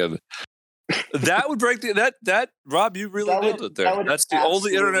Falcon. That would break that Rob, you really nailed it there. That's the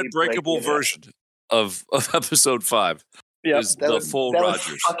only internet breakable version of episode 5. Yep. Is the full Rogers.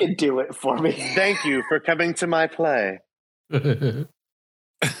 Would fucking do it for me. Thank you for coming to my play. I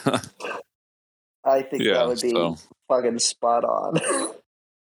think that would be fucking spot on.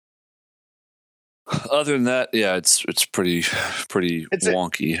 Other than that, yeah, it's pretty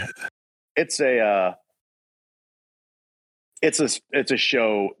wonky. It's a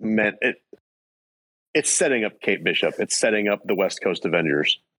show meant it's setting up Kate Bishop. It's setting up the West Coast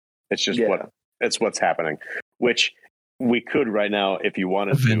Avengers. It's just what's happening, which we could right now, if you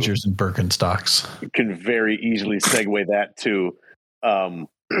wanted Avengers and Birkenstocks. You can very easily segue that to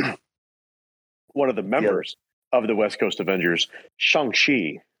one of the members of the West Coast Avengers,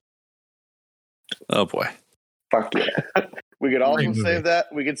 Shang-Chi. Oh boy. Fuck yeah. We could also save that.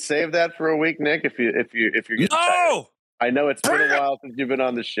 We could save that for a week, Nick, if you're getting tired. I know it's been a while since you've been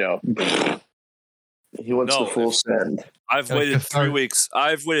on the show. He wants the full send. I've waited 3 weeks.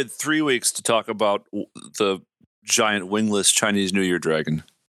 I've waited 3 weeks to talk about the giant wingless Chinese New Year dragon.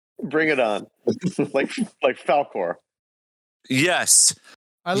 Bring it on. like Falcor. Yes.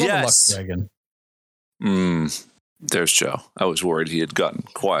 I love a luck dragon. There's Joe. I was worried he had gotten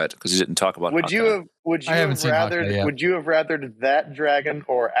quiet because he didn't talk about Would you have rathered that dragon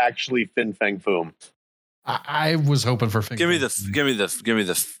or actually Fin Fang Foom? I was hoping for Fin. Give me the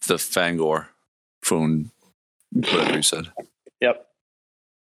Fangor Foon, whatever you said. Yep.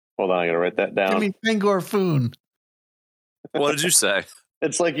 Hold on, I gotta write that down. Give me Fangor Foon. What did you say?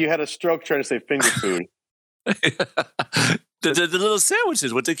 It's like you had a stroke trying to say finger food. the little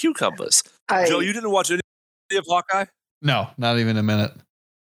sandwiches with the cucumbers. Joe, you didn't watch any of Hawkeye? No, not even a minute.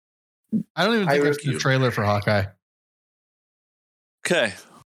 I don't even think I've seen a trailer for Hawkeye. Okay.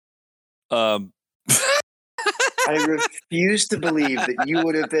 I refuse to believe that you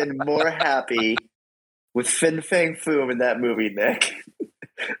would have been more happy with Fin Fang Foom in that movie, Nick.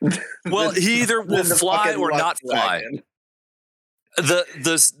 Well, he either will fly or not fly.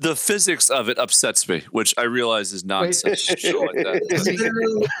 The physics of it upsets me, which I realize is nonsense. Show like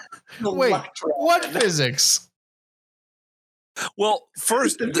that. Wait, what physics? Well,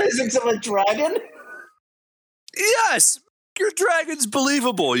 first, The physics of a dragon? yes, your dragon's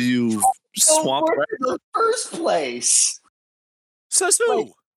believable. You Don't swamp work rat. in the first place. Says who?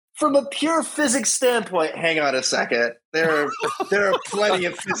 Like, from a pure physics standpoint, hang on a second. There are plenty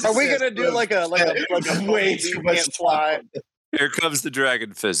of physicists. Are we going to do like a way too much can't fly? Here comes the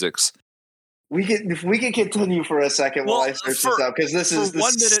dragon physics. If we can continue for a second while I search this up, because this is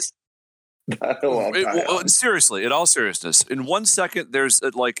 1 minute. not a long time. Seriously, in all seriousness, in 1 second, there's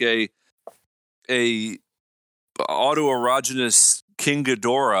like a autoerogenous King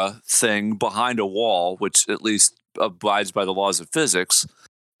Ghidorah thing behind a wall, which at least abides by the laws of physics.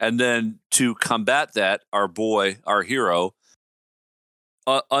 And then to combat that, our hero,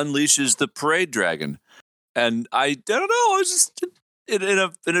 unleashes the parade dragon. And I don't know, it was just in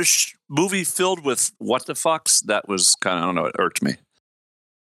a movie filled with what the fucks. That was kind of, I don't know, it irked me.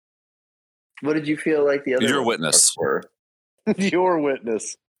 What did you feel like the other? Your witness. Were? Your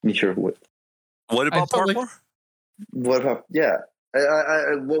witness. Your witness. What about parkour? What about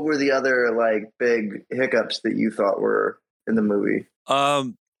what were the other like big hiccups that you thought were in the movie? Or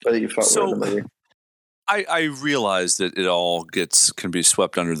that you thought were in the movie? I realize that it all can be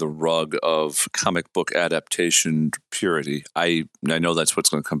swept under the rug of comic book adaptation purity. I know that's what's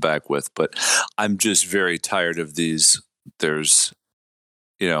going to come back with, but I'm just very tired of these. There's,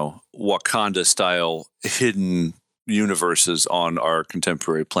 Wakanda style hidden universes on our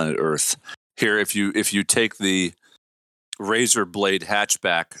contemporary planet Earth. Here, if you take the razor blade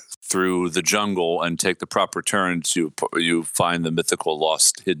hatchback through the jungle and take the proper turns, you find the mythical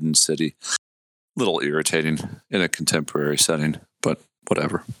lost hidden city. Little irritating in a contemporary setting, but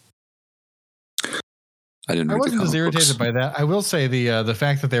whatever. I wasn't as irritated by that. I will say the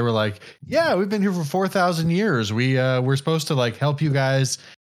fact that they were like, yeah, we've been here for 4,000 years. We're supposed to like help you guys,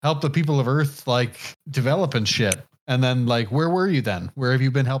 help the people of Earth like develop and shit. And then like, where were you then? Where have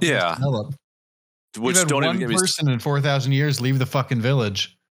you been helping us develop? Which had don't one even person in 4,000 years leave the fucking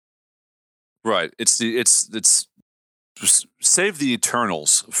village. Right. It's save the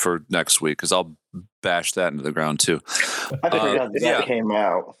Eternals for next week because I'll bash that into the ground too. I forgot that came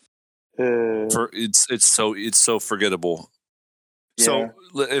out. It's so forgettable. Yeah. So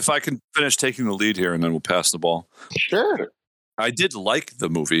if I can finish taking the lead here and then we'll pass the ball. Sure. I did like the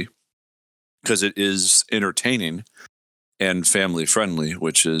movie because it is entertaining and family friendly,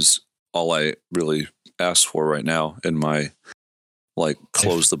 which is all I really ask for right now in my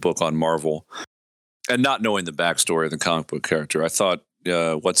close the book on Marvel. And not knowing the backstory of the comic book character, I thought,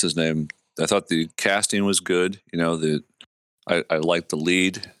 what's his name? I thought the casting was good. I liked the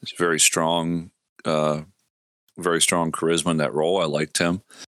lead. It's very strong charisma in that role. I liked him.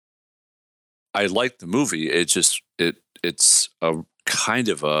 I liked the movie. It's a kind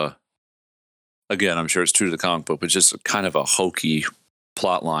of a, again, I'm sure it's true to the comic book, but just a kind of a hokey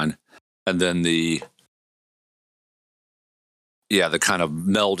plot line. And then the kind of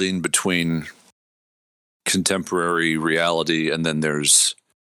melding between contemporary reality and then there's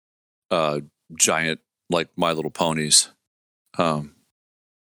giant like My Little Ponies. That's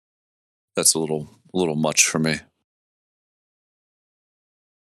a little much for me.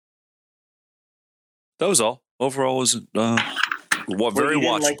 That was all. Overall, was very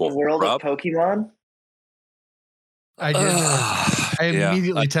watchable. Like the world Rob? of Pokemon. I did. I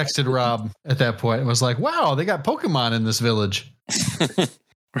immediately texted Rob at that point and was like, "Wow, they got Pokemon in this village."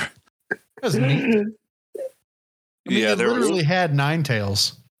 That's neat. They literally had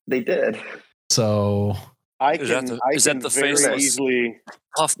Ninetales. They did. So is that the faceless easily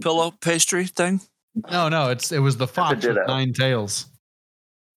puff pillow pastry thing? No, it was the fox with 9 tails.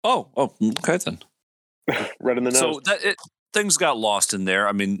 Oh, okay then. Right in the nose. So things got lost in there.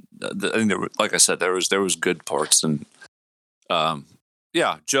 I mean, like I said, there was good parts and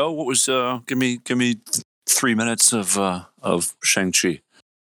Joe, what was give me 3 minutes of Shang-Chi.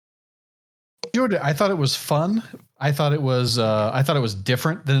 I thought it was fun. I thought it was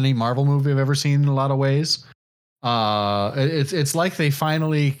different than any Marvel movie I've ever seen in a lot of ways. It's like they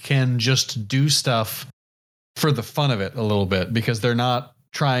finally can just do stuff for the fun of it a little bit because they're not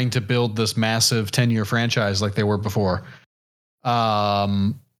trying to build this massive 10-year franchise like they were before. I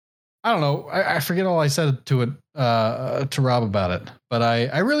don't know. I forget all I said to Rob about it, but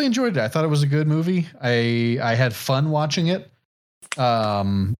I really enjoyed it. I thought it was a good movie. I had fun watching it.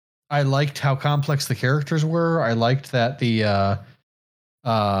 I liked how complex the characters were. I liked that the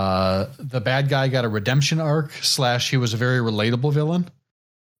bad guy got a redemption arc / he was a very relatable villain,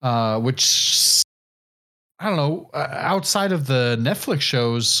 which I don't know. Outside of the Netflix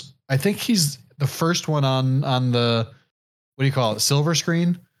shows, I think he's the first one on the, what do you call it, silver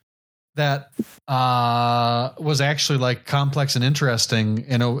screen. that was actually like complex and interesting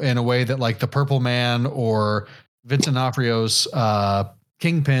in a way that like the Purple Man or Vincent D'Onofrio's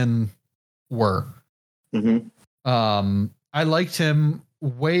Kingpin were. I liked him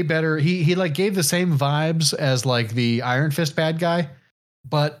way better. He like gave the same vibes as like the Iron Fist bad guy,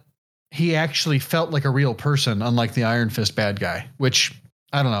 but he actually felt like a real person, unlike the Iron Fist bad guy, which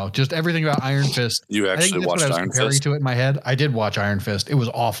I don't know, just everything about Iron Fist. You actually watched what I was Iron comparing Fist? to it in my head. I did watch Iron Fist. It was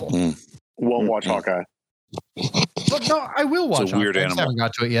awful. Won't watch Hawkeye. But no, I will watch. It's a weird Hawkeye. I just animal. haven't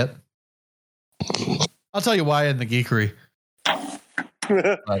got to it yet. I'll tell you why in the geekery.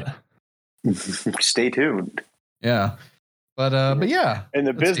 But, Stay tuned. yeah. But yeah. In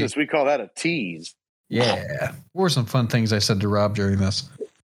the Let's business, we call that a tease. Yeah. What were some fun things I said to Rob during this?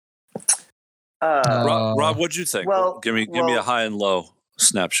 Rob, what'd you think? well, give me a high and low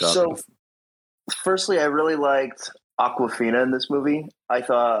snapshot. So, firstly, I really liked Aquafina in this movie. I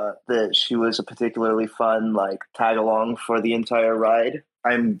thought that she was a particularly fun like tag along for the entire ride.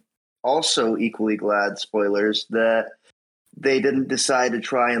 I'm also equally glad, spoilers, that they didn't decide to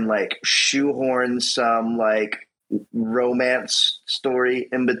try and like shoehorn some like romance story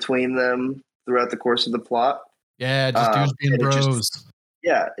in between them throughout the course of the plot. Yeah, just dudes being bros.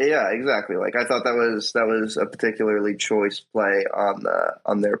 Yeah, exactly. Like I thought that was a particularly choice play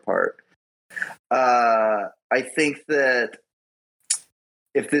on their part. I think that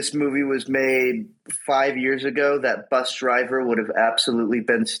if this movie was made 5 years ago, that bus driver would have absolutely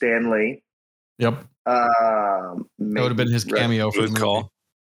been Stan Lee. Yep. That would have been his cameo for the movie. Call.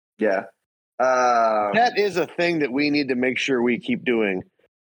 Yeah. That is a thing that we need to make sure we keep doing.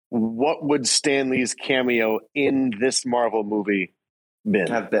 What would Stan Lee's cameo in this Marvel movie been?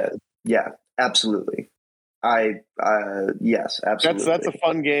 Have been. Yeah, absolutely. Yes, absolutely. That's a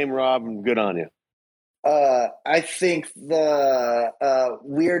fun game, Rob, and good on you. I think the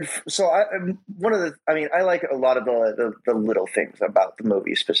weird. So I like a lot of the little things about the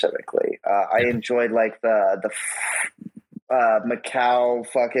movie specifically. I enjoyed like the Macau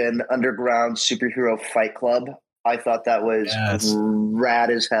fucking underground superhero fight club. I thought that was rad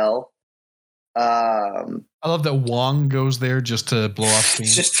as hell. I love that Wong goes there just to blow off steam.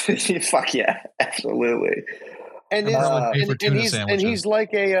 Just fuck yeah, absolutely. And he's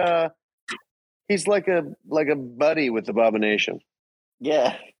like a buddy with Abomination.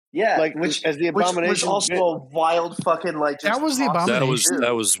 Yeah. Which as the Abomination was also a wild fucking like. That was the Abomination.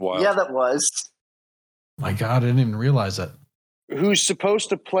 That was wild. Yeah, that was. My God, I didn't even realize that. Who's supposed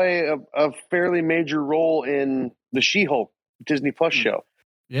to play a fairly major role in the She-Hulk Disney Plus show?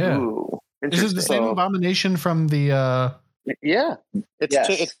 Yeah. Ooh, this is the same Abomination from the. Yeah,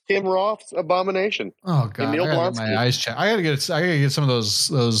 it's Tim Roth's Abomination. Oh God, Neil I gotta get my eyes checked. I gotta get some of those.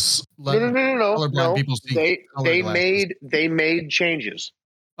 No. People's They made changes.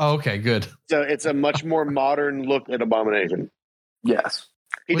 Oh, okay, good. So it's a much more modern look at Abomination. Yes.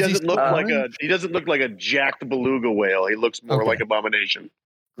 He doesn't look like a jacked beluga whale. He looks more like Abomination.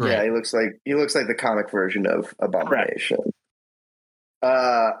 Great. Yeah, he looks like the comic version of Abomination.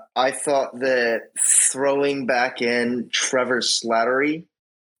 I thought that throwing back in Trevor Slattery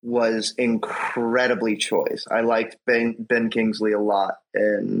was incredibly choice. I liked Ben Kingsley a lot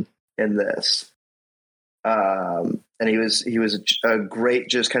in this. And he was a great,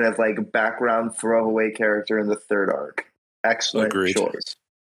 just kind of like background throwaway character in the third arc. Excellent choice.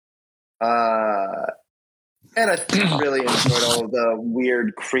 And I really enjoyed all of the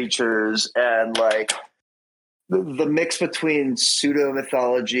weird creatures and like the mix between pseudo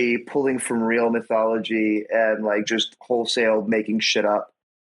mythology, pulling from real mythology, and like just wholesale making shit up.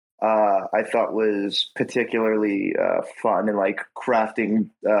 I thought was particularly fun and like crafting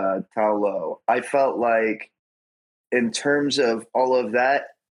Tao Lo. I felt like in terms of all of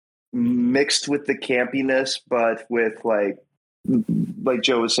that mixed with the campiness, but with like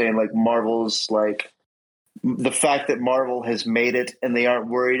Joe was saying, like Marvel's like the fact that Marvel has made it and they aren't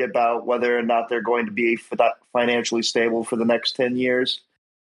worried about whether or not they're going to be financially stable for the next 10 years.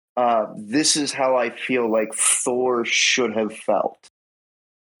 This is how I feel like Thor should have felt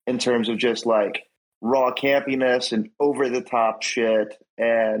in terms of just like raw campiness and over the top shit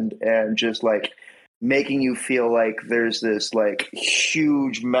and just like making you feel like there's this like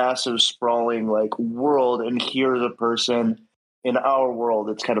huge, massive, sprawling like world, and here's a person in our world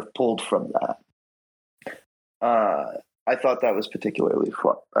that's kind of pulled from that. I thought that was particularly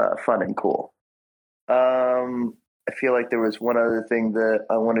fun and cool. I feel like there was one other thing that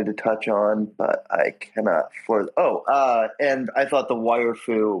I wanted to touch on, but I cannot. And I thought the wire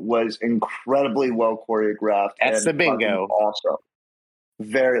fu was incredibly well choreographed. That's and the bingo. Awesome.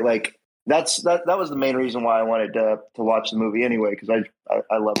 Very like that was the main reason why I wanted to watch the movie anyway, because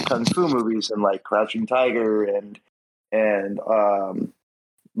I love kung fu movies and like Crouching Tiger and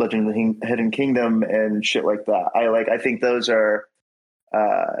Legend of the Hidden Kingdom and shit like that. I think those are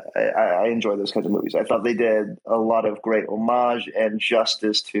I enjoy those kinds of movies. I thought they did a lot of great homage and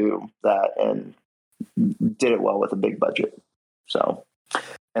justice to that and did it well with a big budget. So,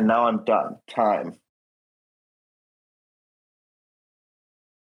 and now I'm done. Time.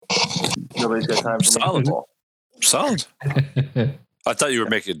 Nobody's got time for Solid. me. Solid. I thought you were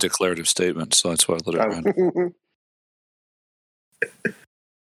making a declarative statement, so that's why I let it run.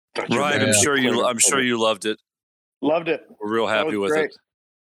 Ryan, I'm sure you loved it. Loved it. We're real happy with great. it.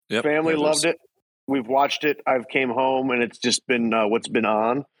 Yep, Family loved it. We've watched it. I've came home and it's just been what's been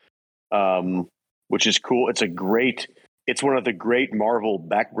on, which is cool. It's one of the great Marvel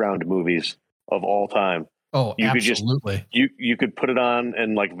background movies of all time. Oh, absolutely. You could put it on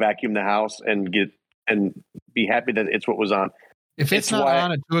and like vacuum the house and be happy that it's what was on. If it's not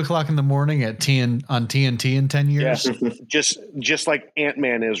on at 2:00 in the morning on TNT in 10 years, just like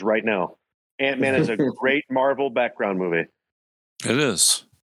Ant-Man is right now. Ant-Man is a great Marvel background movie. It is.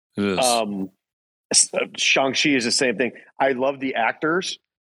 Shang-Chi is the same thing. I love the actors.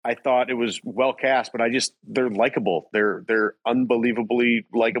 I thought it was well cast, but they're likable. They're unbelievably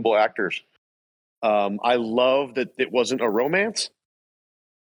likable actors. I love that it wasn't a romance.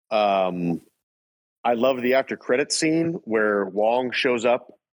 I love the after credit scene where Wong shows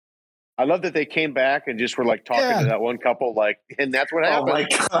up. I love that they came back and just were like talking to that one couple, like, and that's what happened. Oh my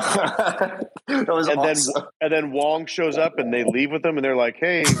God. That was awesome. Then Wong shows up and they leave with them and they're like,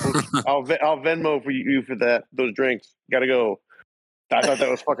 "Hey, I'll Venmo for you for those drinks. Gotta go." I thought that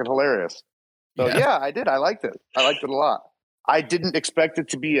was fucking hilarious. So yeah, I did. I liked it. I liked it a lot. I didn't expect it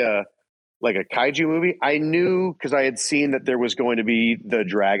to be a kaiju movie. I knew because I had seen that there was going to be the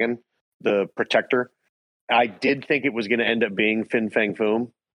dragon, the protector. I did think it was going to end up being Fin Fang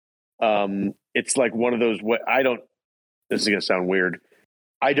Foom. It's like one of those. This is going to sound weird.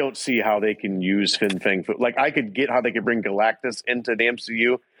 I don't see how they can use Fin Fang Foom. Like I could get how they could bring Galactus into the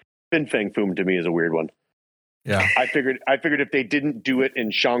MCU. Fin Fang Foom to me is a weird one. Yeah, I figured if they didn't do it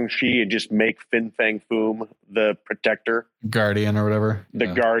in Shang-Chi and just make Fin Fang Foom the protector, Guardian or whatever,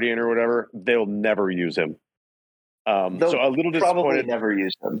 Guardian or whatever, they'll never use him. So a little disappointed. Probably never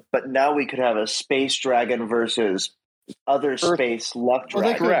use him. But now we could have a space dragon versus other space luck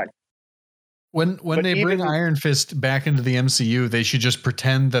dragon. Correct. When they bring Iron Fist back into the MCU, they should just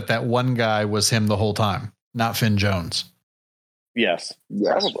pretend that one guy was him the whole time, not Finn Jones. Yes.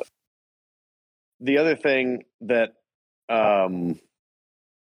 Probably. The other thing that I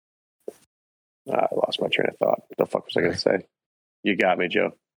lost my train of thought. What the fuck was I going to say? You got me,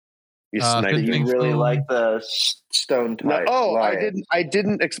 Joe. You really like the stone type. I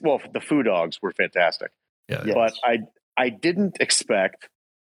didn't. Well, the Foo Dogs were fantastic. Yeah, but I didn't expect.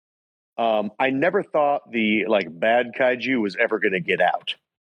 I never thought the bad kaiju was ever going to get out,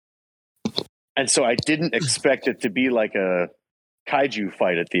 and so I didn't expect it to be like a kaiju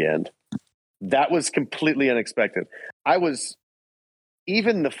fight at the end. That was completely unexpected.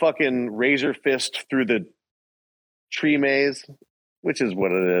 Even the fucking razor fist through the tree maze, which is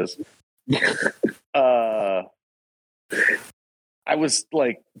what it is. I was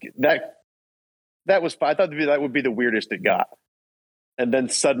like that was fine. I thought that would be the weirdest it got. And then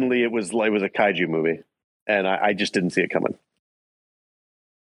suddenly it was a kaiju movie. And I just didn't see it coming.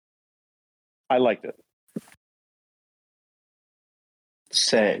 I liked it.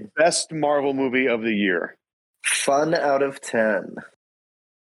 Same. Best Marvel movie of the year. Fun out of 10.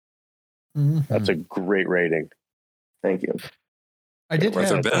 Mm-hmm. That's a great rating. Thank you. Have there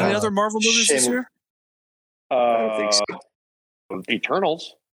been any other Marvel movies this year? I don't think so.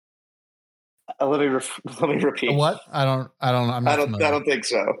 Eternals. Let me repeat. What? I don't think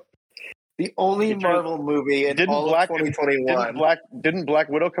so. The only Marvel movie in all of 2021. Didn't Black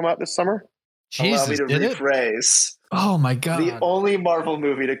Widow come out this summer? Jesus, allow me to rephrase. Oh my God. The only Marvel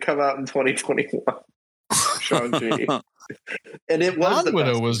movie to come out in 2021. Shang-Chi. And it was Blonde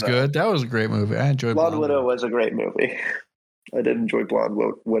Widow was good. That was a great movie. I enjoyed Blonde Widow was a great movie. I did enjoy Blonde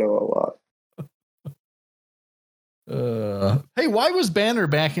Widow a lot. Hey, why was Banner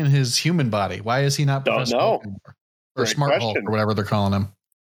back in his human body? Why is he not Professor Hulk anymore? Or Smart Hulk or whatever they're calling him?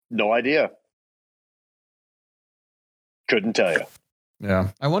 No idea. Couldn't tell you. Yeah,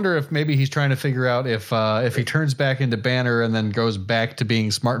 I wonder if maybe he's trying to figure out if he turns back into Banner and then goes back to being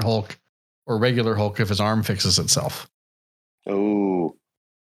Smart Hulk or regular Hulk if his arm fixes itself. Oh,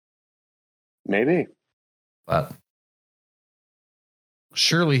 maybe. But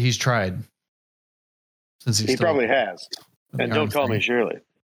surely he's tried. Since He probably has. And don't call me Shirley.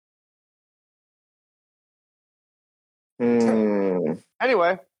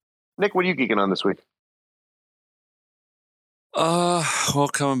 Anyway, Nick, what are you geeking on this week? Well,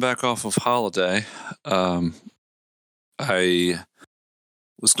 coming back off of holiday, I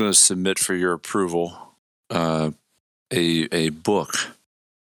was going to submit for your approval a book.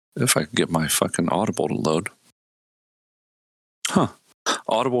 If I can get my fucking Audible to load.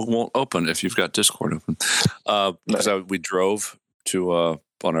 Audible won't open if you've got Discord open. Because we drove to on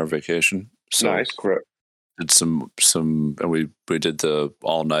our vacation. So Nice. did some and we did the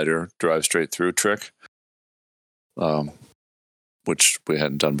all-nighter drive straight through trick. Which we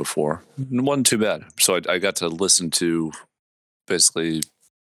hadn't done before. It wasn't too bad. So I got to listen to basically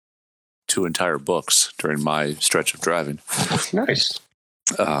 2 entire books during my stretch of driving. Nice.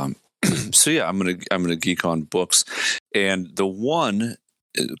 So yeah, I'm gonna geek on books, and the one,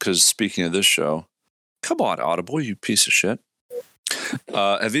 because speaking of this show, come on, Audible, you piece of shit.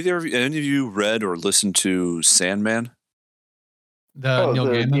 Have any of you read or listened to Sandman? Neil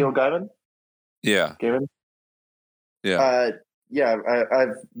Gaiman? Neil Gaiman? Yeah. Gaiman? Yeah.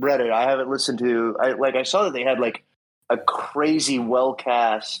 I've read it. I haven't listened to. I saw that they had like a crazy well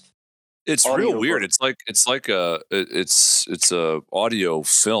cast. It's real weird. It's like it's a audio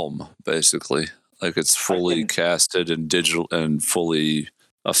film basically. Like it's fully casted and digital and fully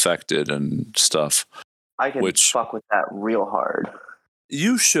affected and stuff. I can fuck with that real hard.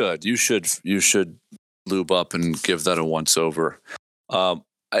 You should lube up and give that a once over. It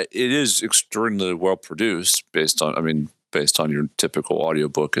is extraordinarily well produced based on your typical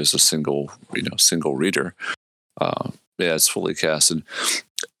audiobook as a single reader. Yeah, it's fully casted.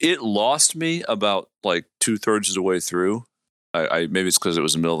 It lost me about like 2/3 of the way through. I maybe it's because it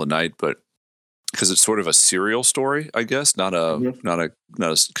was the middle of the night, but because it's sort of a serial story, I guess, not a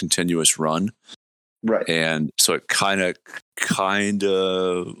continuous run. Right. And so it kind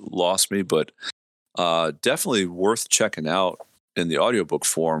of lost me, but definitely worth checking out in the audiobook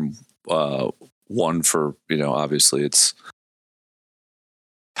form. One for, obviously it's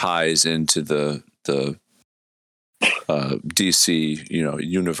ties into the DC,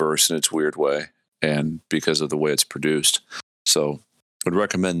 universe in its weird way, and because of the way it's produced. So I'd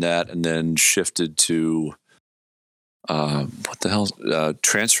recommend that, and then shifted to what the hell?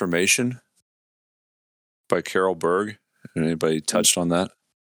 Transformation by Carol Berg. Anybody touched on that?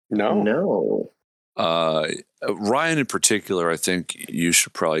 No. Ryan in particular, I think you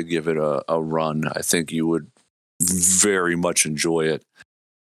should probably give it a run. I think you would very much enjoy it.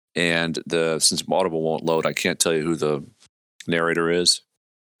 And since Audible won't load, I can't tell you who the narrator is.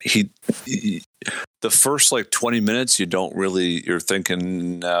 He the first like 20 minutes, you're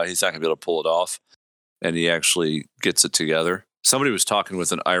thinking, no, he's not gonna be able to pull it off. And he actually gets it together. Somebody was talking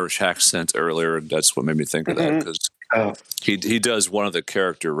with an Irish accent earlier, and that's what made me think of that, because he does one of the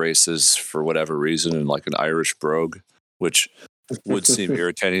character races for whatever reason in like an Irish brogue, which would seem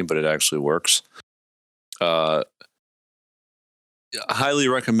irritating, but it actually works. Highly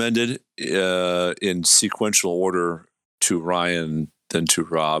recommended in sequential order to Ryan, then to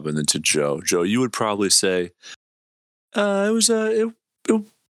Rob, and then to Joe. Joe, you would probably say it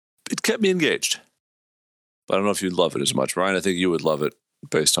kept me engaged. But I don't know if you'd love it as much. Ryan, I think you would love it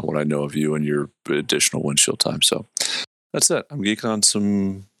based on what I know of you and your additional windshield time. So that's it. I'm geeking on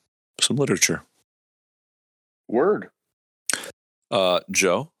some literature. Word.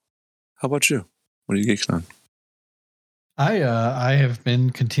 Joe, how about you? What are you geeking on? I have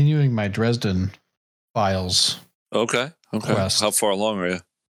been continuing my Dresden Files. Okay. Quest. How far along are you?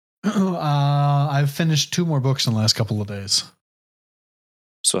 I've finished 2 more books in the last couple of days.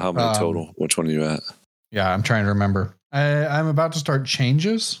 So how many total? Which one are you at? Yeah, I'm trying to remember. I'm about to start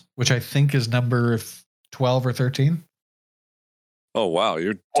Changes, which I think is number 12 or 13. Oh, wow.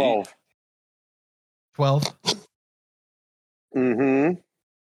 You're 12. deep. 12? Mm-hmm.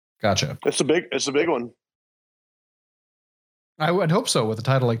 Gotcha. It's a big one. I would hope so with a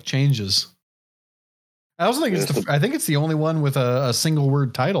title like Changes. I also think I think it's the only one with a single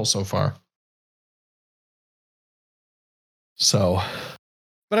word title so far. So,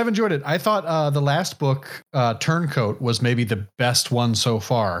 but I've enjoyed it. I thought the last book, Turncoat, was maybe the best one so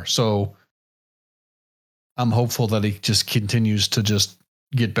far. So I'm hopeful that he just continues to just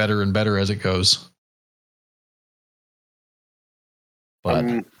get better and better as it goes.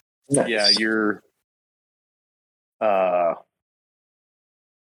 But yeah, you're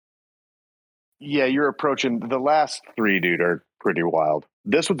you're approaching the last 3, dude, are pretty wild.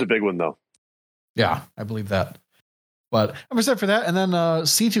 This one's a big one, though. Yeah, I believe that. But I'm excited for that. And then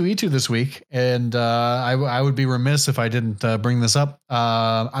C2E2 this week. And I would be remiss if I didn't bring this up.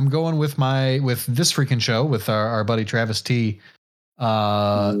 I'm going with this freaking show with our buddy Travis T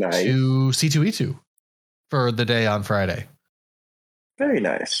nice. to C2E2 for the day on Friday. Very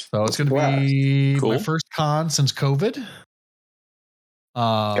nice. So it's going to be Cool. my first con since COVID.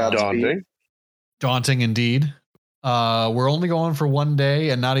 Daunting. Daunting indeed. We're only going for one day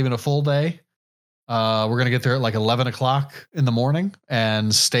and not even a full day. We're going to get there at like 11 o'clock in the morning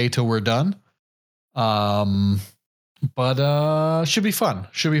and stay till we're done. But should be fun.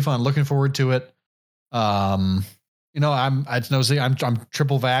 Looking forward to it. I'm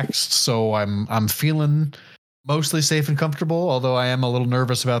triple vaxxed, so I'm feeling mostly safe and comfortable, although I am a little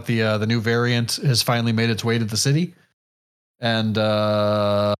nervous about the new variant has finally made its way to the city. And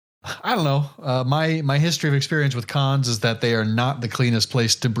I don't know. My history of experience with cons is that they are not the cleanest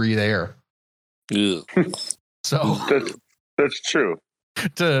place to breathe air. Ugh. So That's true.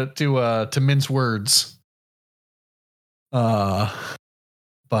 to mince words.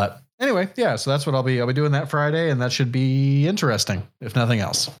 But anyway, yeah, so that's what I'll be doing that Friday, and that should be interesting, if nothing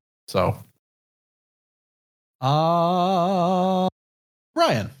else. So Ryan,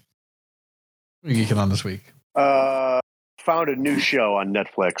 what are you geeking on this week? Found a new show on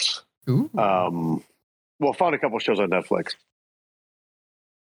Netflix. Ooh. Found a couple shows on Netflix.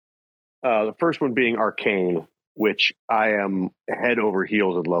 The first one being Arcane, which I am head over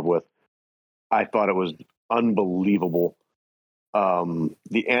heels in love with. I thought it was unbelievable.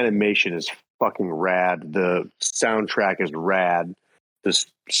 The animation is fucking rad. The soundtrack is rad. The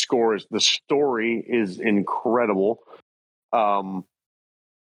story is incredible. The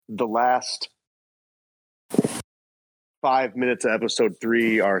last 5 minutes of episode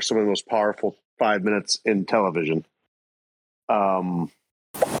 3 are some of the most powerful 5 minutes in television.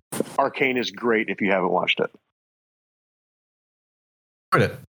 Arcane is great if you haven't watched it. Heard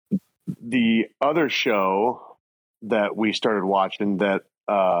it. The other show that we started watching that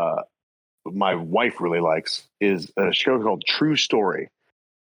my wife really likes is a show called True Story,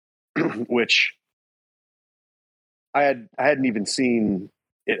 which I hadn't even seen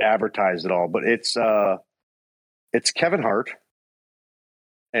it advertised at all, but it's Kevin Hart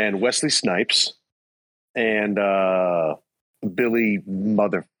and Wesley Snipes and Billy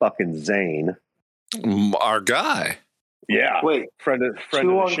motherfucking Zane. Our guy. Yeah. Wait, Friend of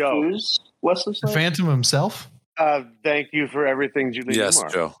Two the show. Cruise, Wesley The Snipes? Phantom himself. Thank you for everything, Julie. Yes,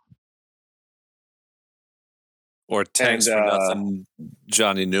 Newmar. Joe. Or Thanks And, for Nothing,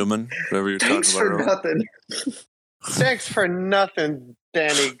 Johnny Newman, whatever you're Thanks talking for about. nothing. Thanks for nothing,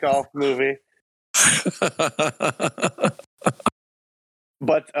 Danny Golf movie.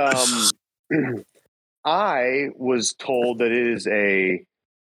 But I was told that it is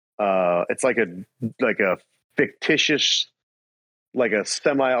it's like a fictitious, like a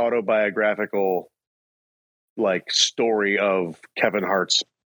semi-autobiographical like story of Kevin Hart's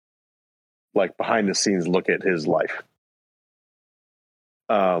like behind the scenes look at his life.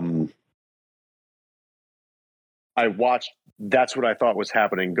 I watched, that's what I thought was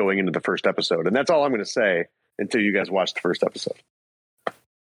happening going into the first episode. And that's all I'm going to say until you guys watch the first episode.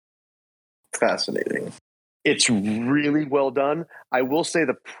 Fascinating. It's really well done. I will say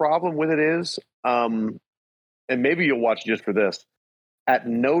the problem with it is, and maybe you'll watch just for this, at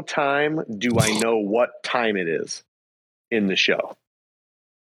no time do I know what time it is in the show.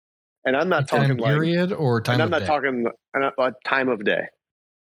 And I'm not Time talking like period or time and I'm of not day? talking time of day.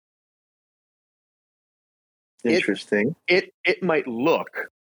 Interesting. It might look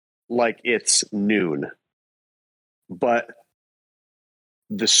like it's noon, but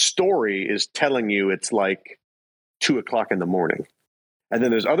the story is telling you it's like 2:00 in the morning. And then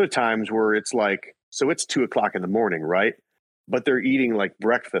there's other times where it's like, so it's 2:00 in the morning, right? But they're eating like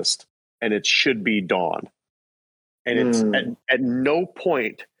breakfast and it should be dawn. And it's at no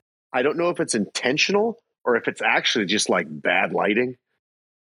point, I don't know if it's intentional or if it's actually just like bad lighting.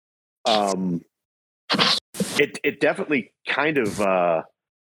 It definitely kind of,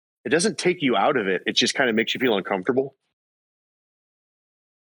 it doesn't take you out of it. It just kind of makes you feel uncomfortable.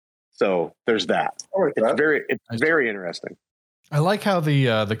 So there's that. It's very interesting. I like how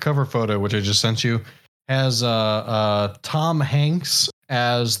the cover photo, which I just sent you, has Tom Hanks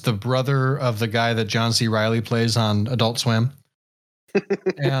as the brother of the guy that John C. Reilly plays on Adult Swim,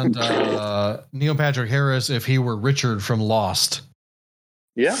 and Neil Patrick Harris if he were Richard from Lost.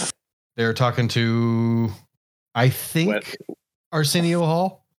 Yeah, they're talking to, I think, Arsenio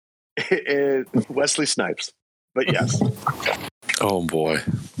Hall. Wesley Snipes, but yes. Oh boy.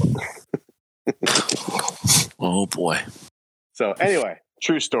 Oh boy. So anyway,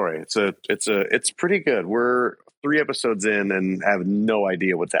 True Story. It's pretty good. We're 3 episodes in and have no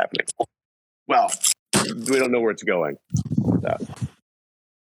idea what's happening. Well, we don't know where it's going. Who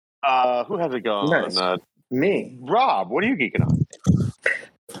has it going? Nice. Me. Rob, what are you geeking on?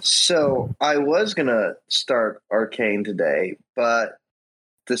 So I was going to start Arcane today, but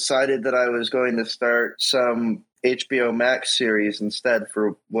decided that I was going to start some HBO Max series instead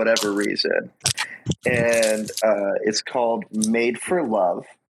for whatever reason. And it's called Made for Love,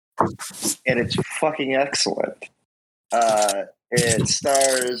 and it's fucking excellent. It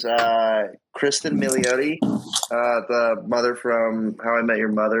stars Kristen Milioti, the mother from How I Met Your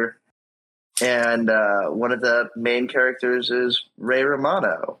Mother. And one of the main characters is Ray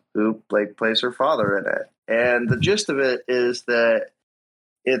Romano, who plays her father in it. And the gist of it is that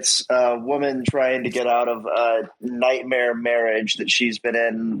it's a woman trying to get out of a nightmare marriage that she's been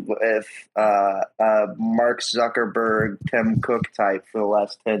in with Mark Zuckerberg, Tim Cook type for the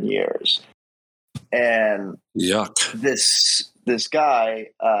last 10 years. And Yuck. This guy,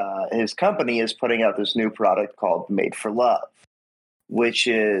 his company is putting out this new product called Made for Love, which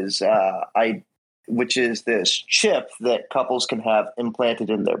is this chip that couples can have implanted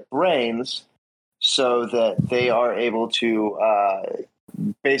in their brains so that they are able to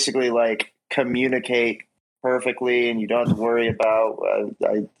basically communicate perfectly, and you don't have to worry about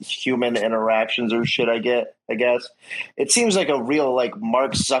human interactions or shit. I guess it seems like a real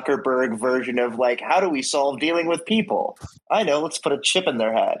Mark Zuckerberg version of how do we solve dealing with people? I know, let's put a chip in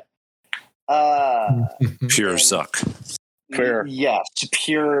their head. Pure Zuck. Fair. Yes,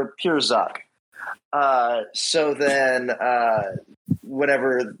 pure Zuck. So then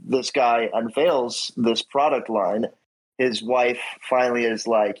whenever this guy unveils this product line, his wife finally is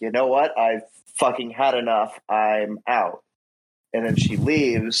like, you know what? I've fucking had enough. I'm out. And then she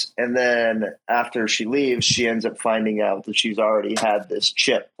leaves. And then after she leaves, she ends up finding out that she's already had this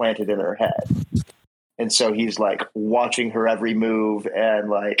chip planted in her head. And so he's watching her every move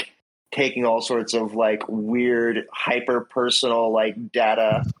and taking all sorts of weird, hyper personal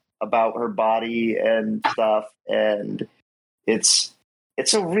data about her body and stuff. And it's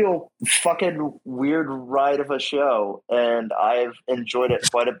a real fucking weird ride of a show, and I've enjoyed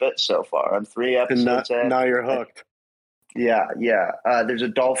it quite a bit so far. I'm 3 episodes in. Now you're hooked. Yeah. There's a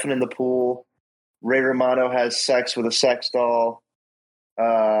dolphin in the pool. Ray Romano has sex with a sex doll.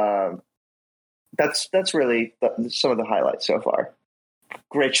 That's really some of the highlights so far.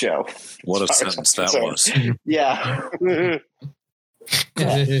 Great show. What a sentence that was. Yeah.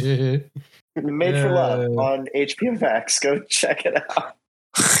 Made for Love on HBO Max. Go check it out.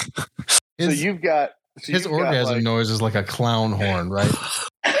 His orgasm noise is like a clown horn, right?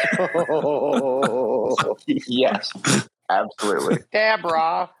 Yes, absolutely.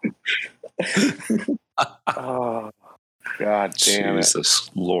 Deborah. Oh, God damn it! Jesus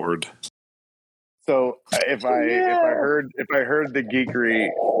Lord. So if I heard the geekery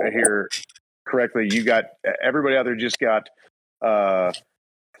here correctly, you got everybody out there just got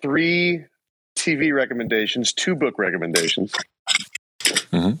 3 TV recommendations, 2 book recommendations.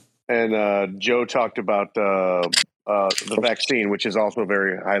 Mm-hmm. And Joe talked about the vaccine, which is also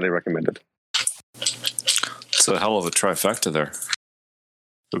very highly recommended. It's a hell of a trifecta there.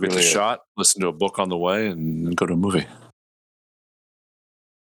 Go get the shot, listen to a book on the way, and go to a movie.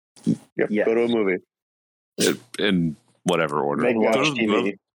 Yep, yes. Go to a movie. In whatever order.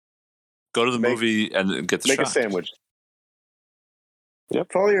 Go to the movie and get the shot. Make a sandwich.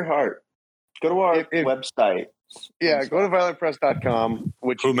 Yep. Follow your heart. Go to our website. Yeah, go to violentpress.com,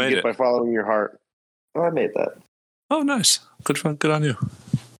 which you can get by following your heart. Oh, I made that. Oh, nice. Good on you.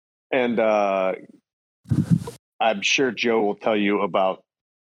 And I'm sure Joe will tell you about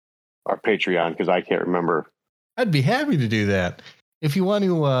our Patreon because I can't remember. I'd be happy to do that. If you want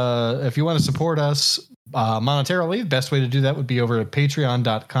to support us monetarily, the best way to do that would be over at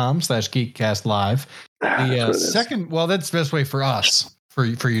patreon.com/geekcastlive. The second, that's the best way for us, for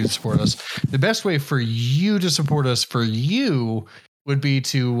you to support us. The best way for you to support us would be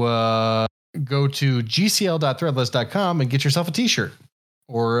to go to gcl.threadless.com and get yourself a t-shirt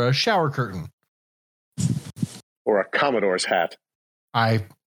or a shower curtain. Or a Commodore's hat.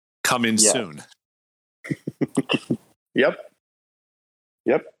 Coming soon. Yep.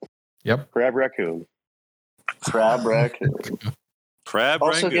 Crab raccoon.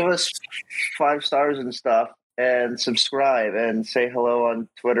 Also, give us 5 stars and stuff, and subscribe, and say hello on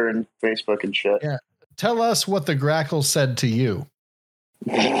Twitter and Facebook and shit. Yeah. Tell us what the Grackle said to you.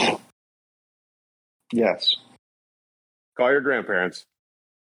 Yes. Call your grandparents.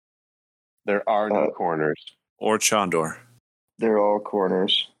 There are no corners. Or Chandor. They're all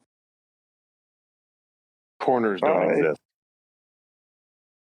corners. Corners don't exist.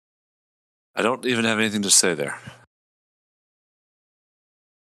 I don't even have anything to say there.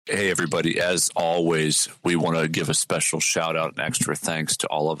 Hey, everybody. As always, we want to give a special shout out and extra thanks to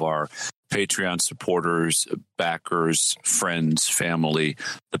all of our Patreon supporters, backers, friends, family,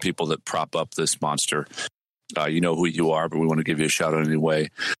 the people that prop up this monster. You know who you are, but we want to give you a shout out anyway.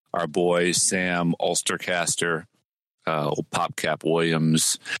 Our boy, Sam Ulstercaster, old PopCap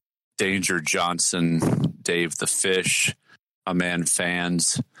Williams, Danger Johnson, Dave the Fish, my man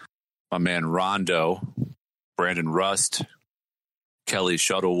Fans, my man Rondo, Brandon Rust, Kelly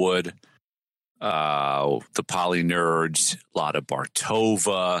Shuttlewood, the Poly Nerds, Lotta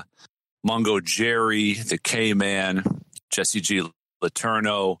Bartova, Mungo Jerry, the K-Man, Jesse G.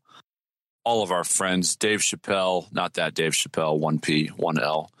 Laterno, all of our friends, Dave Chappelle, not that Dave Chappelle, 1P,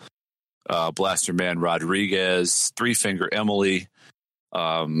 1L, Blaster Man Rodriguez, Three Finger Emily,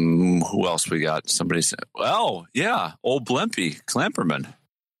 who else we got? Somebody said, oh, yeah, old Blimpy, Clamperman,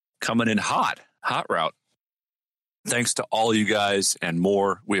 coming in hot route. Thanks to all you guys and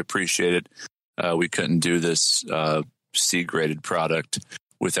more. We appreciate it. We couldn't do this C-graded product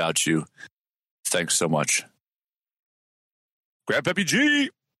without you. Thanks so much. Grab Peppy G.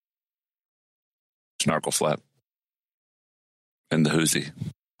 Snarkle Flap. And the Hoosie.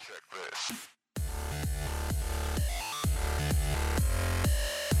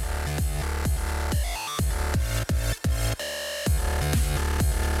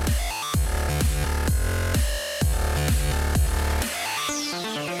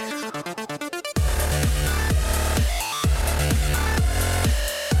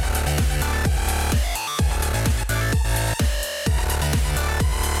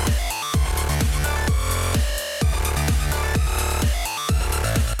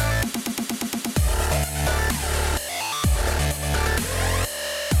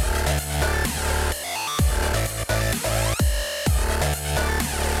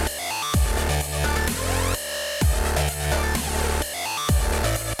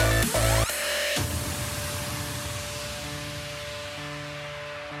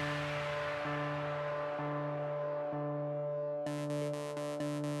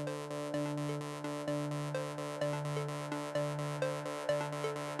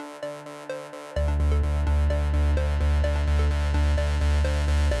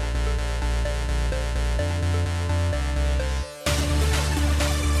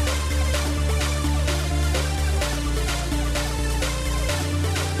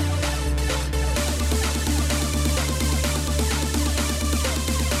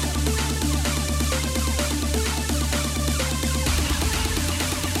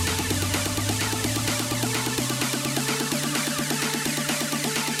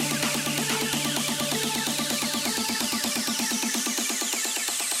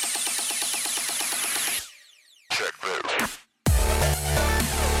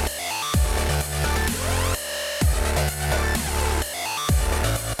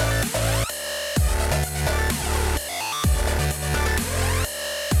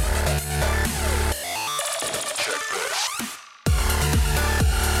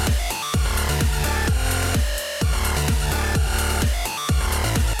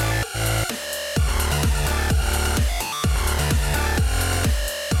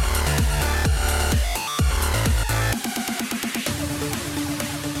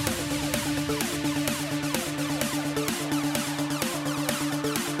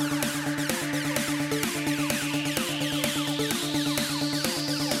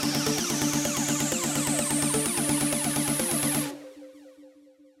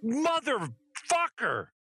 Motherfucker!